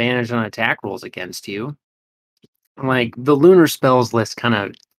have advantage on attack rolls against you. Like the lunar spells list kind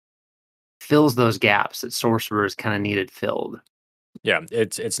of fills those gaps that sorcerers kind of needed filled. Yeah,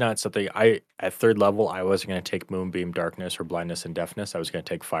 it's not something at 3rd level I wasn't going to take Moonbeam, Darkness, or Blindness and Deafness. I was going to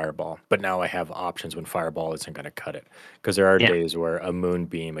take Fireball, but now I have options when Fireball isn't going to cut it, because there are days where a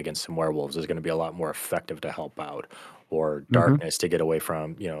Moonbeam against some werewolves is going to be a lot more effective to help out, or Darkness to get away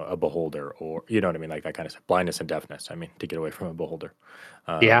from a Beholder, or you know what I mean, like that kind of stuff. Blindness and Deafness, I mean, to get away from a Beholder.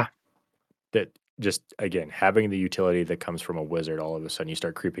 That just again having the utility that comes from a wizard, all of a sudden you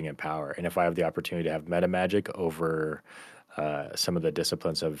start creeping in power, and if I have the opportunity to have meta magic over some of the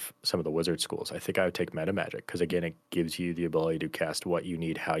disciplines of some of the wizard schools, I think I would take meta magic, because again it gives you the ability to cast what you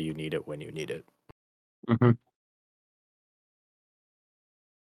need, how you need it, when you need it.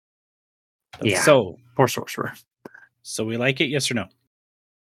 Yeah. So poor sorcerer. So we like it, yes or no?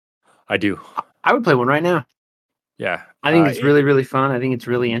 I do. I would play one right now. Yeah. I think it's really, really fun. I think it's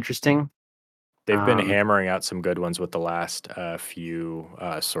really interesting. They've been hammering out some good ones with the last few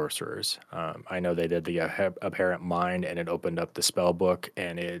sorcerers. I know they did the Apparent Mind, and it opened up the spell book,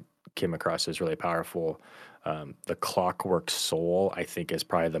 and it came across as really powerful. The Clockwork Soul, I think, is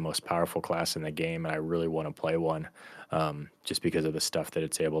probably the most powerful class in the game, and I really want to play one just because of the stuff that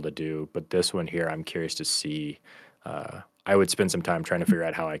it's able to do. But this one here, I'm curious to see. I would spend some time trying to figure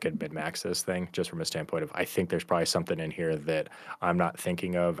out how I could min-max this thing, just from a standpoint of I think there's probably something in here that I'm not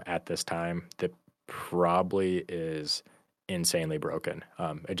thinking of at this time that probably is insanely broken.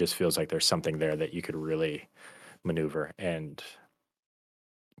 It just feels like there's something there that you could really maneuver. And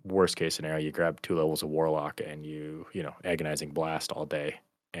worst case scenario, you grab 2 levels of Warlock and you Agonizing Blast all day,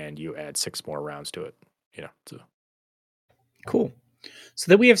 and you add 6 more rounds to it. So. Cool. So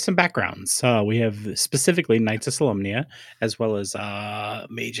then we have some backgrounds. We have specifically Knights of Solamnia, as well as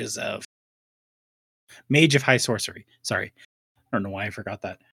Mage of High Sorcery. Sorry, I don't know why I forgot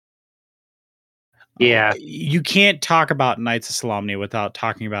that. Yeah. You can't talk about Knights of Solamnia without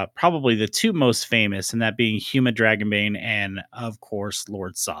talking about probably the 2 most famous, and that being Huma Dragonbane and, of course,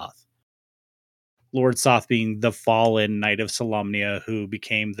 Lord Soth. Lord Soth being the fallen Knight of Solamnia who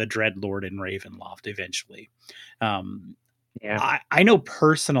became the Dreadlord in Ravenloft eventually. Yeah. I know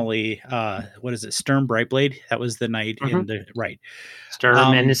personally, what is it? Sturm Brightblade. That was the knight in the right. Sturm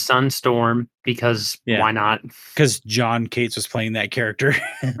and his son Storm, because why not? Because John Cates was playing that character.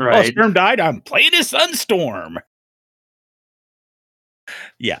 Right. Sturm died. I'm playing his son Storm.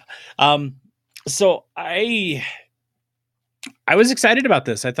 Yeah. So I was excited about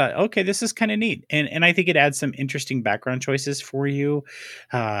this. I thought, okay, this is kind of neat. And I think it adds some interesting background choices for you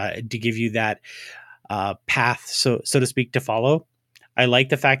to give you that path, so to speak, to follow. I like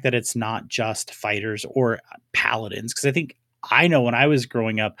the fact that it's not just fighters or paladins, because I know when I was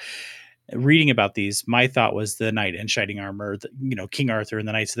growing up reading about these, my thought was the knight in shining armor, King Arthur and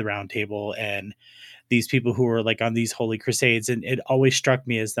the Knights of the Round Table, and these people who were like on these holy crusades. And it always struck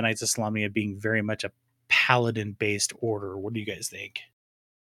me as the Knights of Solamnia being very much a paladin based order. What do you guys think?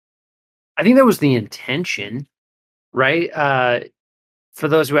 I think that was the intention, right? For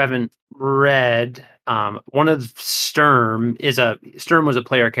those who haven't read, one of Sturm was a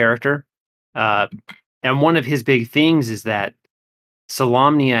player character, and one of his big things is that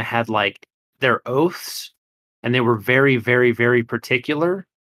Solamnia had like their oaths, and they were very, very, very particular,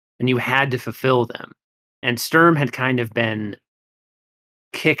 and you had to fulfill them. And Sturm had kind of been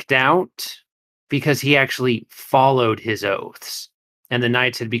kicked out because he actually followed his oaths, and the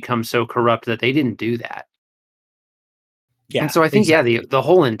knights had become so corrupt that they didn't do that. Yeah. And so I think, the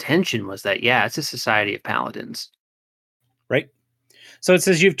whole intention was that, it's a society of paladins. Right. So it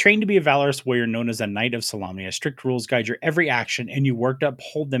says you've trained to be a valorous warrior known as a Knight of Solamnia. Strict rules guide your every action, and you work to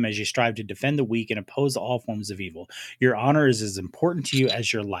uphold them as you strive to defend the weak and oppose all forms of evil. Your honor is as important to you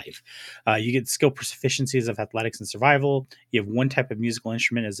as your life. You get skill proficiencies of athletics and survival. You have 1 type of musical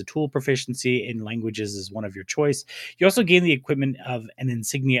instrument as a tool proficiency, and languages is one of your choice. You also gain the equipment of an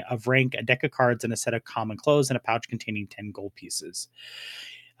insignia of rank, a deck of cards, and a set of common clothes, and a pouch containing 10 gold pieces.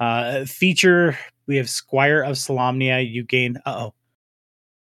 Feature, we have Squire of Solamnia. You gain...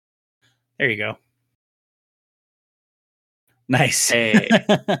 There you go. Nice. Hey.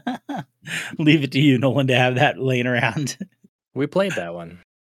 Leave it to you, Nolan, to have that laying around. We played that one.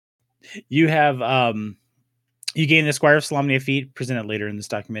 You have you gain the Squire of Solamnia feat presented later in this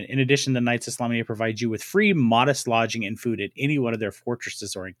document. In addition, the Knights of Solamnia provide you with free, modest lodging and food at any one of their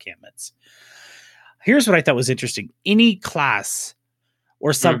fortresses or encampments. Here's what I thought was interesting. Any class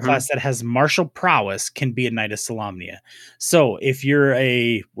or subclass that has martial prowess can be a Knight of Solamnia. So if you're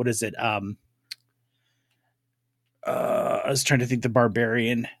a, what is it? I was trying to think the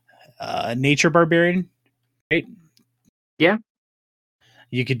barbarian, nature barbarian, right? Yeah.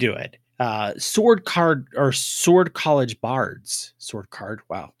 You could do it. Sword College bards. Sword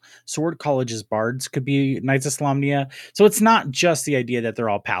College's bards could be Knights of Solamnia. So it's not just the idea that they're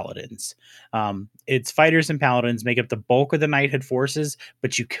all paladins. It's fighters and paladins make up the bulk of the knighthood forces,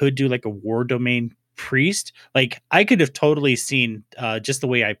 but you could do like a war domain priest. Like I could have totally seen, just the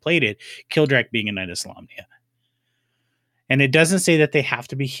way I played it, Kildrak being a Knight of Solamnia. And it doesn't say that they have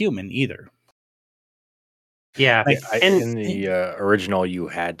to be human either. Yeah. In the original, you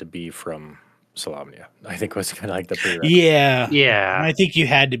had to be from Solamnia. I think was kind of like the prerequisite. Yeah. Yeah. And I think you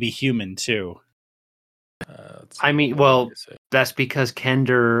had to be human too. I mean, well, that's because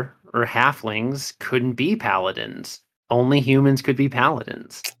Kender or halflings couldn't be paladins. Only humans could be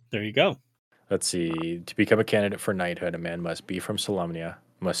paladins. There you go. Let's see. To become a candidate for knighthood, a man must be from Solamnia,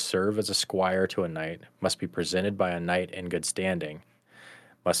 must serve as a squire to a knight, must be presented by a knight in good standing,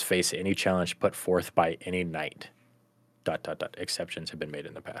 must face any challenge put forth by any knight. ... Exceptions have been made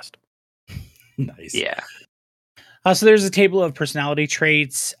in the past. Nice. Yeah. So there's a table of personality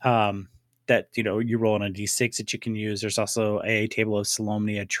traits that you roll on a d6 that you can use. There's also a table of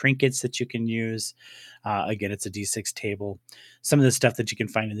Salomnia trinkets that you can use. Again, it's a d6 table. Some of the stuff that you can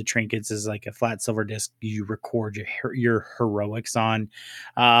find in the trinkets is like a flat silver disc you record your heroics on,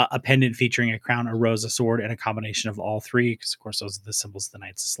 a pendant featuring a crown, a rose, a sword, and a combination of all three, because of course those are the symbols of the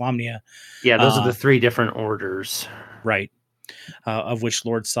Knights of Salomnia. Yeah, those are the 3 different orders. Right. Of which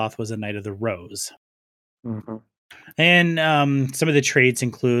Lord Soth was a Knight of the Rose. Mm-hmm. And some of the traits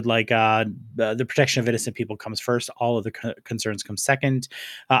include like the protection of innocent people comes first. All of the concerns come second.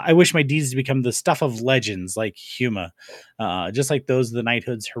 I wish my deeds to become the stuff of legends like Huma, just like those of the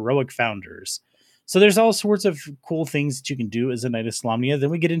knighthood's heroic founders. So there's all sorts of cool things that you can do as a Knight of Salomnia. Then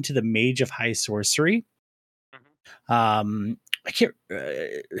we get into the Mage of High Sorcery. I can't.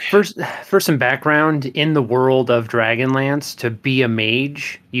 For some background, in the world of Dragonlance, to be a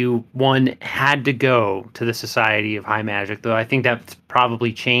mage, one had to go to the Society of High Magic, though I think that's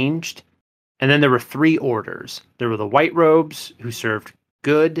probably changed. And then there were 3 orders. There were the white robes, who served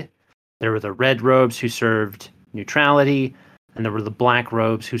good. There were the red robes, who served neutrality. And there were the black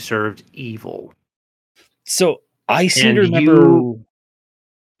robes, who served evil. So I seem to remember...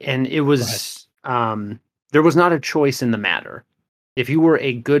 And it was... there was not a choice in the matter. If you were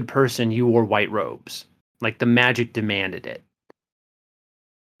a good person, you wore white robes. Like, the magic demanded it.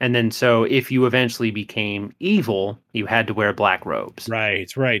 And then so if you eventually became evil, you had to wear black robes. Right.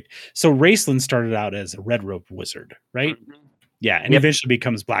 So Raceland started out as a red robe wizard, right? Mm-hmm. Yeah, and eventually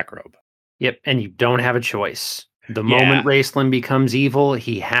becomes black robe. Yep, and you don't have a choice. The moment Raceland becomes evil,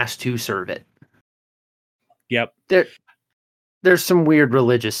 he has to serve it. Yep. There's some weird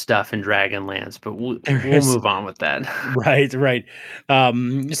religious stuff in Dragonlance, but we'll move on with that. Right.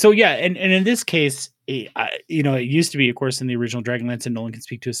 So yeah, and in this case, it used to be, of course, in the original Dragonlance, and Nolan can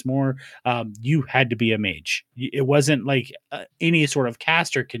speak to us more. You had to be a mage. It wasn't like any sort of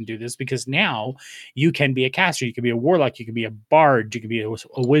caster can do this, because now you can be a caster. You can be a warlock. You can be a bard. You can be a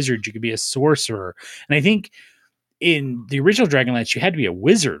wizard. You can be a sorcerer. And I think in the original Dragonlance, you had to be a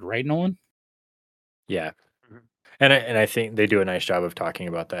wizard, right, Nolan? Yeah. And I think they do a nice job of talking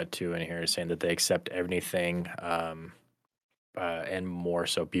about that too in here, saying that they accept anything, and more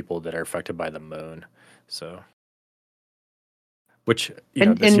so people that are affected by the moon. So, which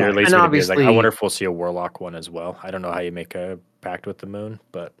this year leads me to be like, I wonder if we'll see a warlock one as well. I don't know how you make a pact with the moon,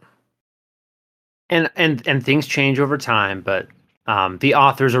 but and things change over time. But the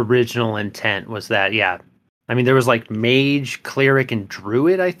author's original intent was that, I mean, there was like mage, cleric, and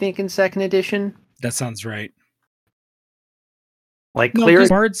druid, I think, in 2nd edition. That sounds right. Like cleric,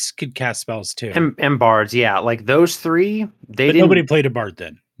 bards could cast spells too, and bards, like those 3. Nobody played a bard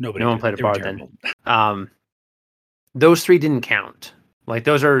then. No one played a bard then. Those 3 didn't count. Like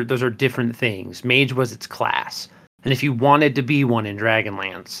those are different things. Mage was its class, and if you wanted to be one in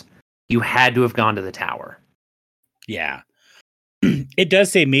Dragonlance, you had to have gone to the tower. Yeah. It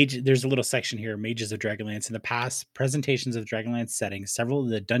does say mage. There's a little section here, Mages of Dragonlance. In the past presentations of Dragonlance settings, several of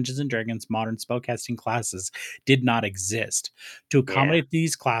the Dungeons and Dragons modern spellcasting classes did not exist. To accommodate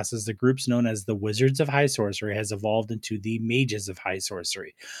these classes, the groups known as the Wizards of High Sorcery has evolved into the Mages of High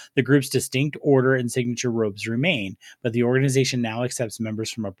Sorcery. The group's distinct order and signature robes remain, but the organization now accepts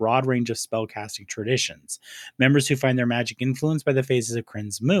members from a broad range of spellcasting traditions. Members who find their magic influenced by the phases of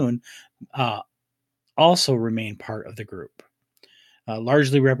Kryn's moon also remain part of the group.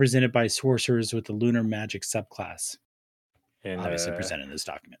 Largely represented by sorcerers with the lunar magic subclass. Obviously presented in this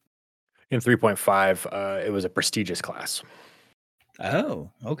document. In 3.5, it was a prestigious class. Oh,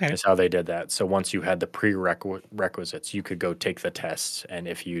 okay. That's how they did that. So once you had the prerequisites, you could go take the tests. And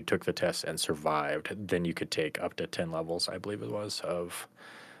if you took the test and survived, then you could take up to 10 levels, I believe it was, of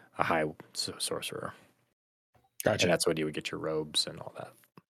a high sorcerer. Gotcha. And that's when you would get your robes and all that.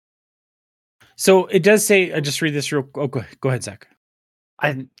 So it does say, just read this real. Oh, go ahead, Zach.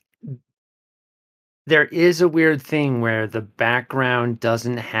 There is a weird thing where the background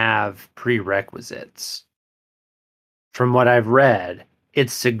doesn't have prerequisites. From what I've read,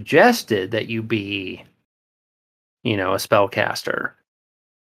 it's suggested that you be, a spellcaster,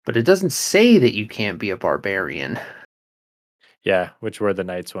 but it doesn't say that you can't be a barbarian. Yeah, which where the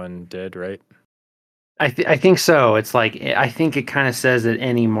Knights one did, right? I think so. It's like, I think it kind of says that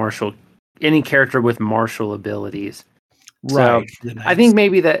any character with martial abilities. Right. So I think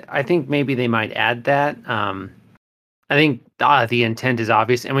maybe they might add that. I think the intent is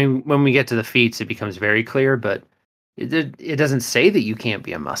obvious. I mean, when we get to the feats, it becomes very clear. But It doesn't say that you can't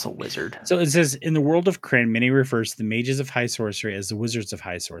be a muscle wizard. So it says, in the world of Krynn, many refers to the mages of high sorcery as the wizards of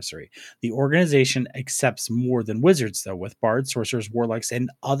high sorcery. The organization accepts more than wizards, though, with bards, sorcerers, warlocks, and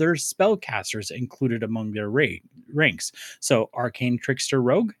other spellcasters included among their ranks. So arcane, trickster,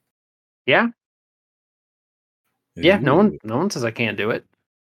 rogue. Yeah. Yeah, no Ooh, one says I can't do it.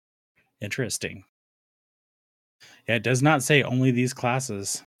 interesting. Yeah, it does not say only these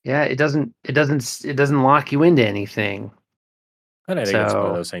classes. Yeah, it doesn't lock you into anything. And I think it's one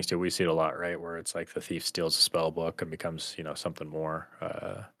of So those things too. We see it a lot, right? Where it's like the thief steals a spell book and becomes, something more.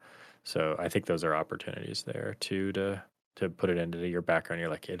 So I think those are opportunities there too to put it into your background. You're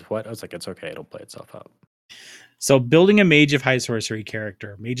like, what? I was like, it's okay. It'll play itself out. So building a mage of high sorcery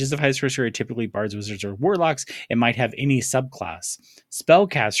character. Mages of high sorcery are typically bards, wizards, or warlocks and might have any subclass.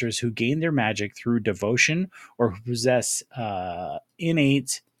 Spellcasters who gain their magic through devotion or who possess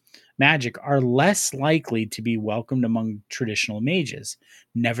innate magic are less likely to be welcomed among traditional mages.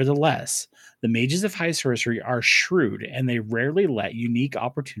 Nevertheless, the mages of high sorcery are shrewd and they rarely let unique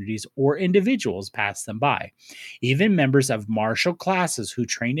opportunities or individuals pass them by. Even members of martial classes who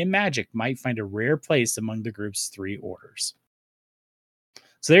train in magic might find a rare place among the group's 3 orders.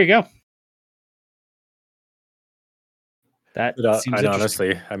 So there you go. That seems And interesting.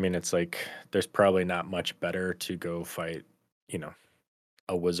 honestly, I mean, it's like there's probably not much better to go fight,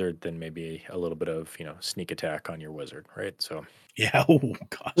 a wizard than maybe a little bit of, sneak attack on your wizard, right? So Yeah, oh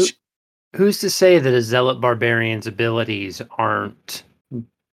gosh. who's to say that a zealot barbarian's abilities aren't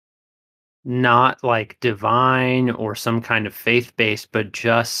not like divine or some kind of faith-based, but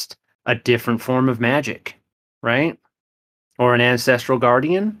just a different form of magic, right? Or an ancestral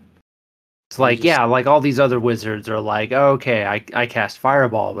guardian? It's like, yeah, like all these other wizards are like, oh, okay, I cast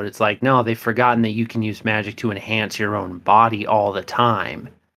fireball, but it's like, no, they've forgotten that you can use magic to enhance your own body all the time.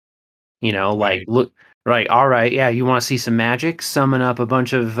 Like, Right. look, right, all right, yeah, you want to see some magic? Summon up a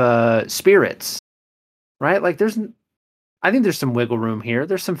bunch of spirits, right? Like, I think there's some wiggle room here.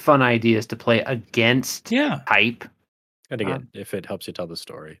 There's some fun ideas to play against type. And again, if it helps you tell the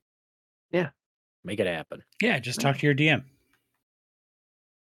story, yeah, make it happen. Yeah, just talk to your DM.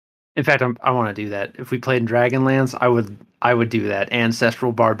 In fact, I want to do that. If we played in Dragonlance, I would do that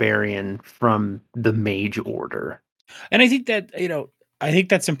ancestral barbarian from the mage order. And I think that, I think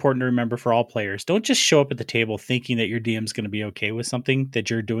that's important to remember for all players. Don't just show up at the table thinking that your DM's going to be okay with something that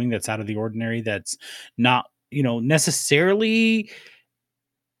you're doing that's out of the ordinary, that's not, necessarily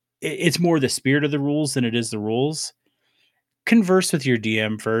it's more the spirit of the rules than it is the rules. Converse with your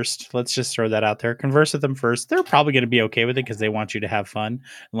DM first. Let's just throw that out there. Converse with them first. They're probably going to be okay with it because they want you to have fun,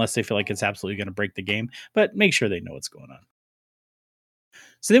 unless they feel like it's absolutely going to break the game. But make sure they know what's going on.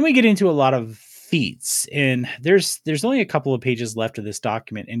 So then we get into a lot of feats, and there's only a couple of pages left of this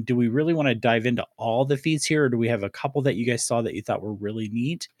document. And do we really want to dive into all the feats here, or do we have a couple that you guys saw that you thought were really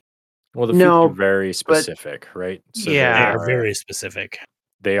neat? Well, the feats are very specific, right? So they are very specific.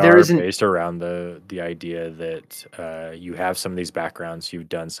 They are based around the idea that you have some of these backgrounds, you've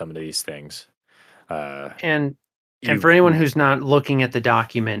done some of these things. And for anyone who's not looking at the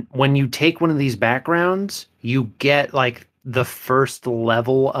document, when you take one of these backgrounds, you get like the first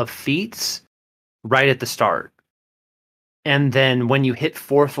level of feats right at the start. And then when you hit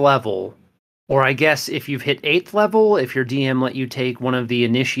 4th level, or I guess if you've hit 8th level, if your DM let you take one of the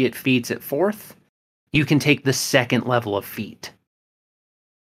initiate feats at 4th, you can take the 2nd level of feat.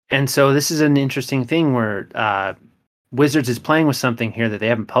 And so this is an interesting thing where Wizards is playing with something here that they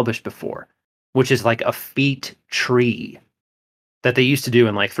haven't published before, which is like a feat tree that they used to do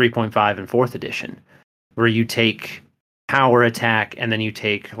in like 3.5 and 4th edition, where you take power attack and then you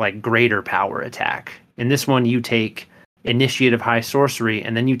take like greater power attack. In this one, you take Initiate of High Sorcery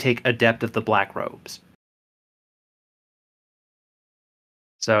and then you take Adept of the Black Robes.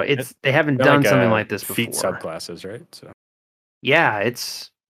 So they haven't done something like this before. Feat subclasses, right? So yeah,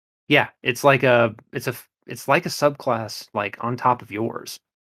 it's like a subclass like on top of yours.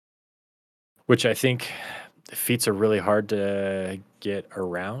 Which I think feats are really hard to get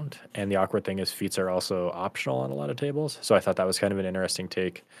around, and the awkward thing is feats are also optional on a lot of tables. So I thought that was kind of an interesting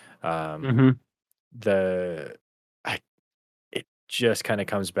take. It just kind of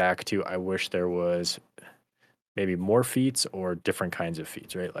comes back to I wish there was maybe more feats or different kinds of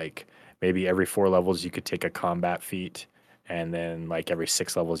feats, right? Like maybe every 4 levels you could take a combat feat, and then like every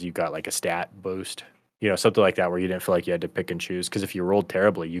 6 levels you got like a stat boost. Something like that where you didn't feel like you had to pick and choose. Because if you rolled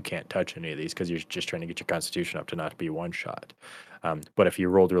terribly, you can't touch any of these because you're just trying to get your constitution up to not be one shot. But if you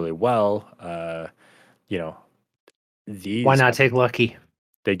rolled really well, these why not take lucky?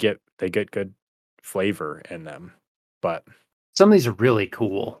 They get good flavor in them. But some of these are really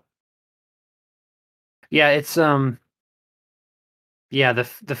cool. Yeah, it's yeah, the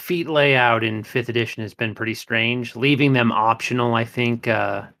feat layout in 5th edition has been pretty strange. Leaving them optional, I think,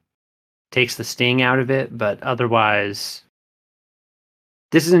 takes the sting out of it, but otherwise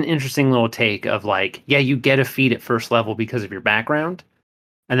this is an interesting little take of like, yeah, you get a feat at first level because of your background.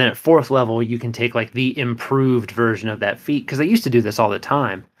 And then at 4th level, you can take like the improved version of that feat. Because I used to do this all the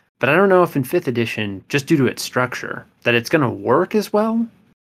time. But I don't know if in 5th edition, just due to its structure, that it's going to work as well.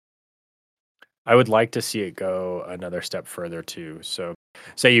 I would like to see it go another step further too. So,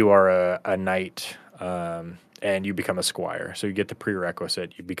 say you are a knight and you become a squire. So you get the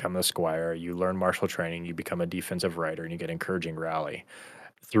prerequisite, you become a squire, you learn martial training, you become a defensive rider, and you get encouraging rally.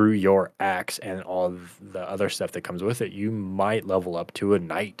 Through your axe and all of the other stuff that comes with it, you might level up to a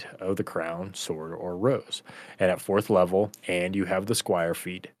knight of the crown, sword, or rose. And at 4th level, and you have the squire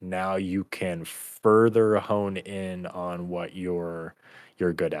feat, now you can further hone in on what you're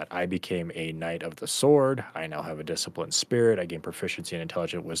good at. I became a knight of the sword. I now have a disciplined spirit. I gain proficiency in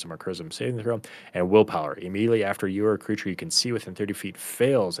intelligent wisdom or charisma saving throw and willpower. Immediately after you or a creature you can see within 30 feet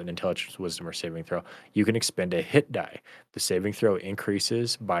fails an intelligence, wisdom, or saving throw, you can expend a hit die. The saving throw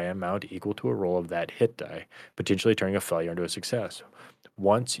increases by amount equal to a roll of that hit die, potentially turning a failure into a success.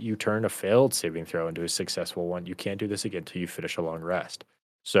 Once you turn a failed saving throw into a successful one, you can't do this again until you finish a long rest.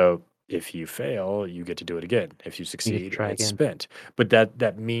 So if you fail, you get to do it again. If you You get to succeed, try it's again. spent. But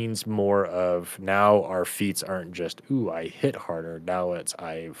that means more of now our feats aren't just, ooh, I hit harder. Now it's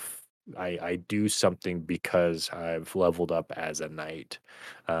I do something because I've leveled up as a knight.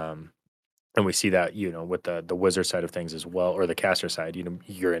 Um, and we see that, with the wizard side of things as well, or the caster side,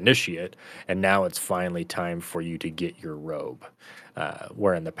 you're initiate, and now it's finally time for you to get your robe.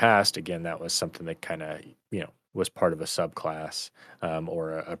 Where in the past, again, that was something that kind of, was part of a subclass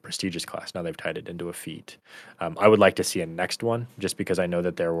or a prestigious class. Now they've tied it into a feat. I would like to see a next one, just because I know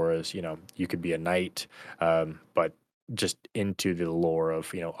that there was, you could be a knight, but just into the lore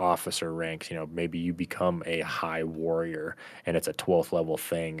of, officer ranks, maybe you become a high warrior and it's a 12th level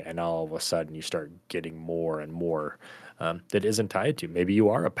thing, and all of a sudden you start getting more and more that isn't tied to. Maybe you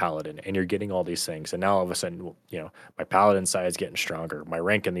are a paladin and you're getting all these things, and now all of a sudden, my paladin side is getting stronger, my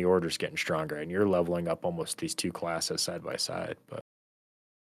rank in the order is getting stronger, and you're leveling up almost these two classes side by side. But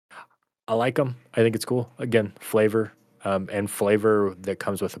I like them. I think it's cool. Again, flavor and flavor that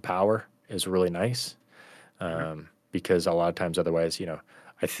comes with the power is really nice because a lot of times, otherwise,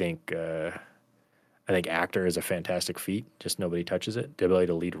 I think. I think actor is a fantastic feat. Just nobody touches it. The ability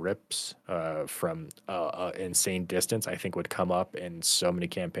to lead rips from insane distance, I think, would come up in so many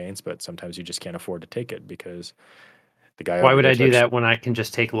campaigns, but sometimes you just can't afford to take it because the guy Why over would here I do took that when I can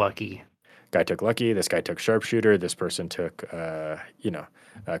just take lucky? guy took lucky. This guy took sharpshooter. This person took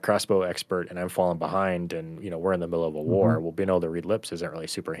crossbow expert, and I'm falling behind. And we're in the middle of a war. Well, being able to read lips isn't really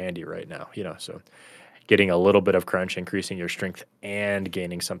super handy right now. So getting a little bit of crunch, increasing your strength, and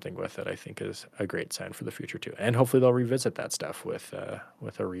gaining something with it, I think is a great sign for the future too. And hopefully they'll revisit that stuff with a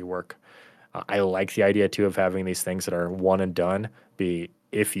rework. I like the idea too of having these things that are one and done. Be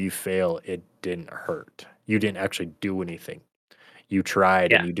if you fail, it didn't hurt. You didn't actually do anything. You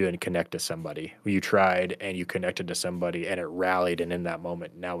tried and Yeah. you didn't connect to somebody. You tried and you connected to somebody, and it rallied. And in that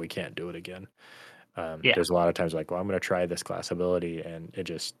moment, now we can't do it again. Yeah. There's a lot of times like, well, I'm going to try this class ability, and it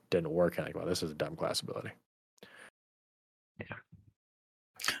just didn't work. And like, well, this is a dumb class ability.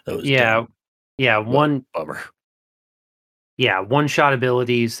 That was Yeah. dumb. Yeah. Well, bummer. One shot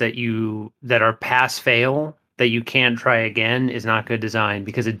abilities that are pass fail that you can't try again is not good design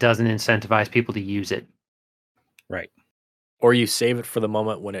because it doesn't incentivize people to use it. Right. Or you save it for the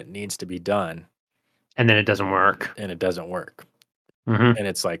moment when it needs to be done, And then it doesn't work. and it doesn't work. Mm-hmm. And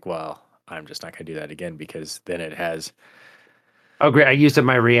it's like, well, I'm just not going to do that again because then it has. Oh, great. I used up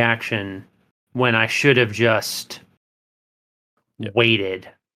my reaction when I should have just Yep. waited.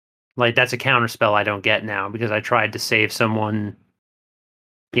 Like, that's a counter spell I don't get now because I tried to save someone.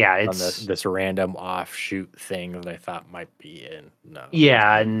 Yeah, On it's. this random offshoot thing that I thought might be in. No. Yeah,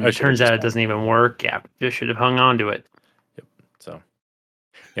 I and it should have turns just out it gone. doesn't even work. Yeah, just should have hung on to it. Yep. So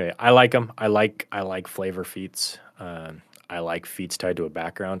anyway, I like them. I like flavor feats. I like feats tied to a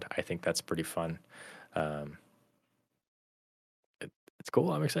background. I think that's pretty fun. Um, it's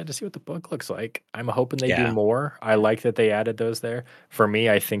cool. I'm excited to see what the book looks like. I'm hoping they do Yeah. more. I like that they added those there. For me,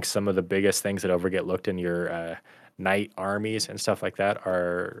 I think some of the biggest things that overget looked in your knight armies and stuff like that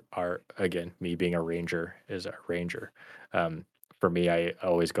are again, me being a ranger is a ranger. Um, for me, I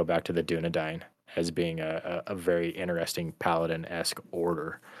always go back to the Dunedain as being a very interesting paladin-esque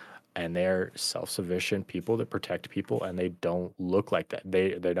order. And they're self-sufficient people that protect people, and they don't look like that.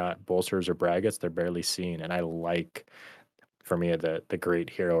 They're not bolsters or braggarts. They're barely seen, and I like for me, the great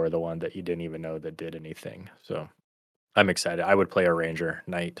hero or the one that you didn't even know that did anything. So I'm excited. I would play a ranger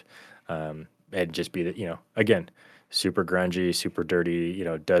knight, and just be the, again, super grungy, super dirty,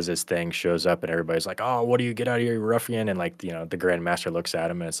 does his thing, shows up, and everybody's like, "Oh, what do you get out of here, you ruffian?" And like, the Grandmaster looks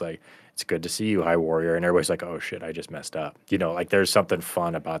at him and it's like, "It's good to see you, High Warrior." And everybody's like, "Oh shit, I just messed up." Like there's something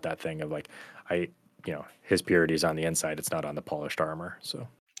fun about that thing of like, his purity is on the inside. It's not on the polished armor. So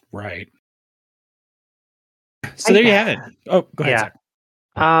Right. So there you have it. Oh, go ahead.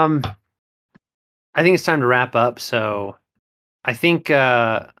 Yeah. Zach. I think it's time to wrap up. So I think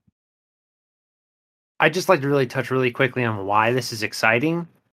I'd just like to really touch really quickly on why this is exciting.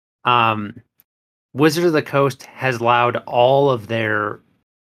 Wizard of the Coast has allowed all of their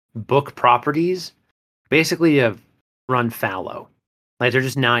book properties basically to run fallow. Like they're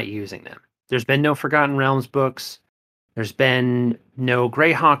just not using them. There's been no Forgotten Realms books. There's been no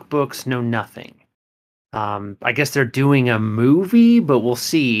Greyhawk books, no nothing. I guess they're doing a movie, but we'll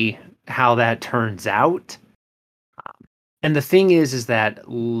see how that turns out. And the thing is that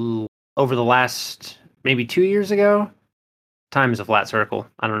over the last maybe 2 years ago, time is a flat circle.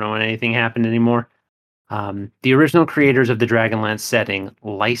 I don't know when anything happened anymore. The original creators of the Dragonlance setting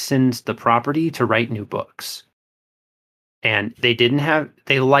licensed the property to write new books. And they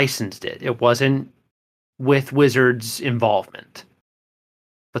licensed it. It wasn't with Wizards' involvement.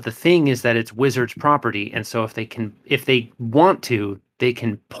 But the thing is that it's Wizards' property, and so if they want to, they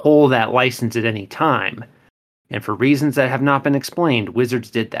can pull that license at any time. And for reasons that have not been explained, Wizards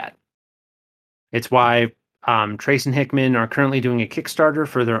did that. It's why Trace and Hickman are currently doing a Kickstarter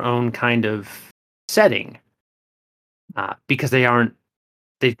for their own kind of setting, because they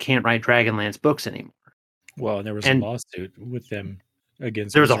can't write Dragonlance books anymore. Well, there was a lawsuit with them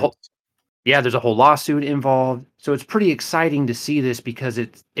against. There's a whole lawsuit involved. So it's pretty exciting to see this because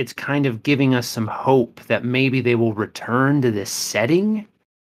it's kind of giving us some hope that maybe they will return to this setting.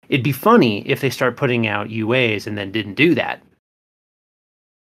 It'd be funny if they start putting out UAs and then didn't do that.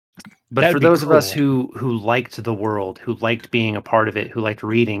 But That'd for be those of us cool. who liked the world, who liked being a part of it, who liked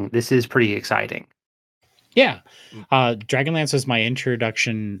reading, this is pretty exciting. Yeah. Dragonlance was my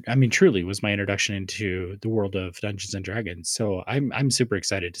introduction. I mean, truly was my introduction into the world of Dungeons and Dragons. So I'm super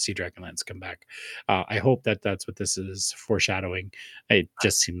excited to see Dragonlance come back. I hope that that's what this is foreshadowing. It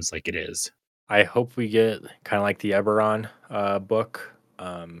just seems like it is. I hope we get kind of like the Eberron book,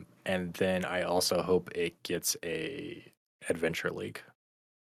 and then I also hope it gets a Adventure League.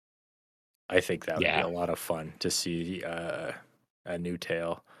 I think that would be a lot of fun to see a new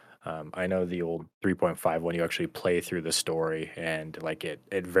tale. I know the old 3.5 when you actually play through the story, and like it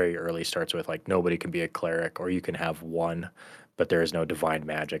very early starts with like nobody can be a cleric, or you can have one, but there is no divine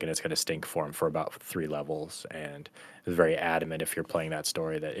magic, and it's going to stink for him for about 3 levels. And it's very adamant if you're playing that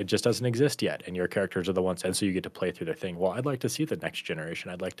story that it just doesn't exist yet, and your characters are the ones, and so you get to play through their thing. Well, I'd like to see the next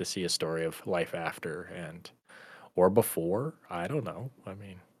generation. I'd like to see a story of life after or before. I don't know. I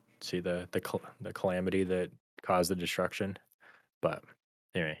mean, see the calamity that caused the destruction, but.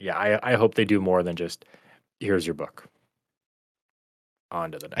 Anyway, yeah, I hope they do more than just here's your book. On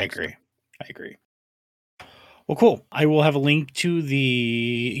to the next. I agree. Well, cool. I will have a link to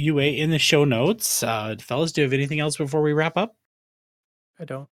the UA in the show notes. Fellas, do you have anything else before we wrap up? I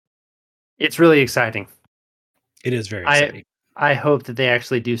don't. It's really exciting. It is very exciting. I hope that they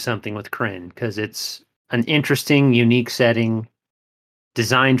actually do something with Krynn, because it's an interesting, unique setting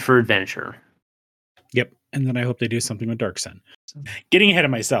designed for adventure. Yep. And then I hope they do something with Dark Sun. Getting ahead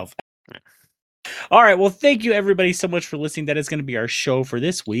of myself. All right. Well, thank you everybody so much for listening. That is going to be our show for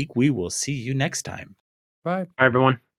this week. We will see you next time. Bye. Bye, everyone.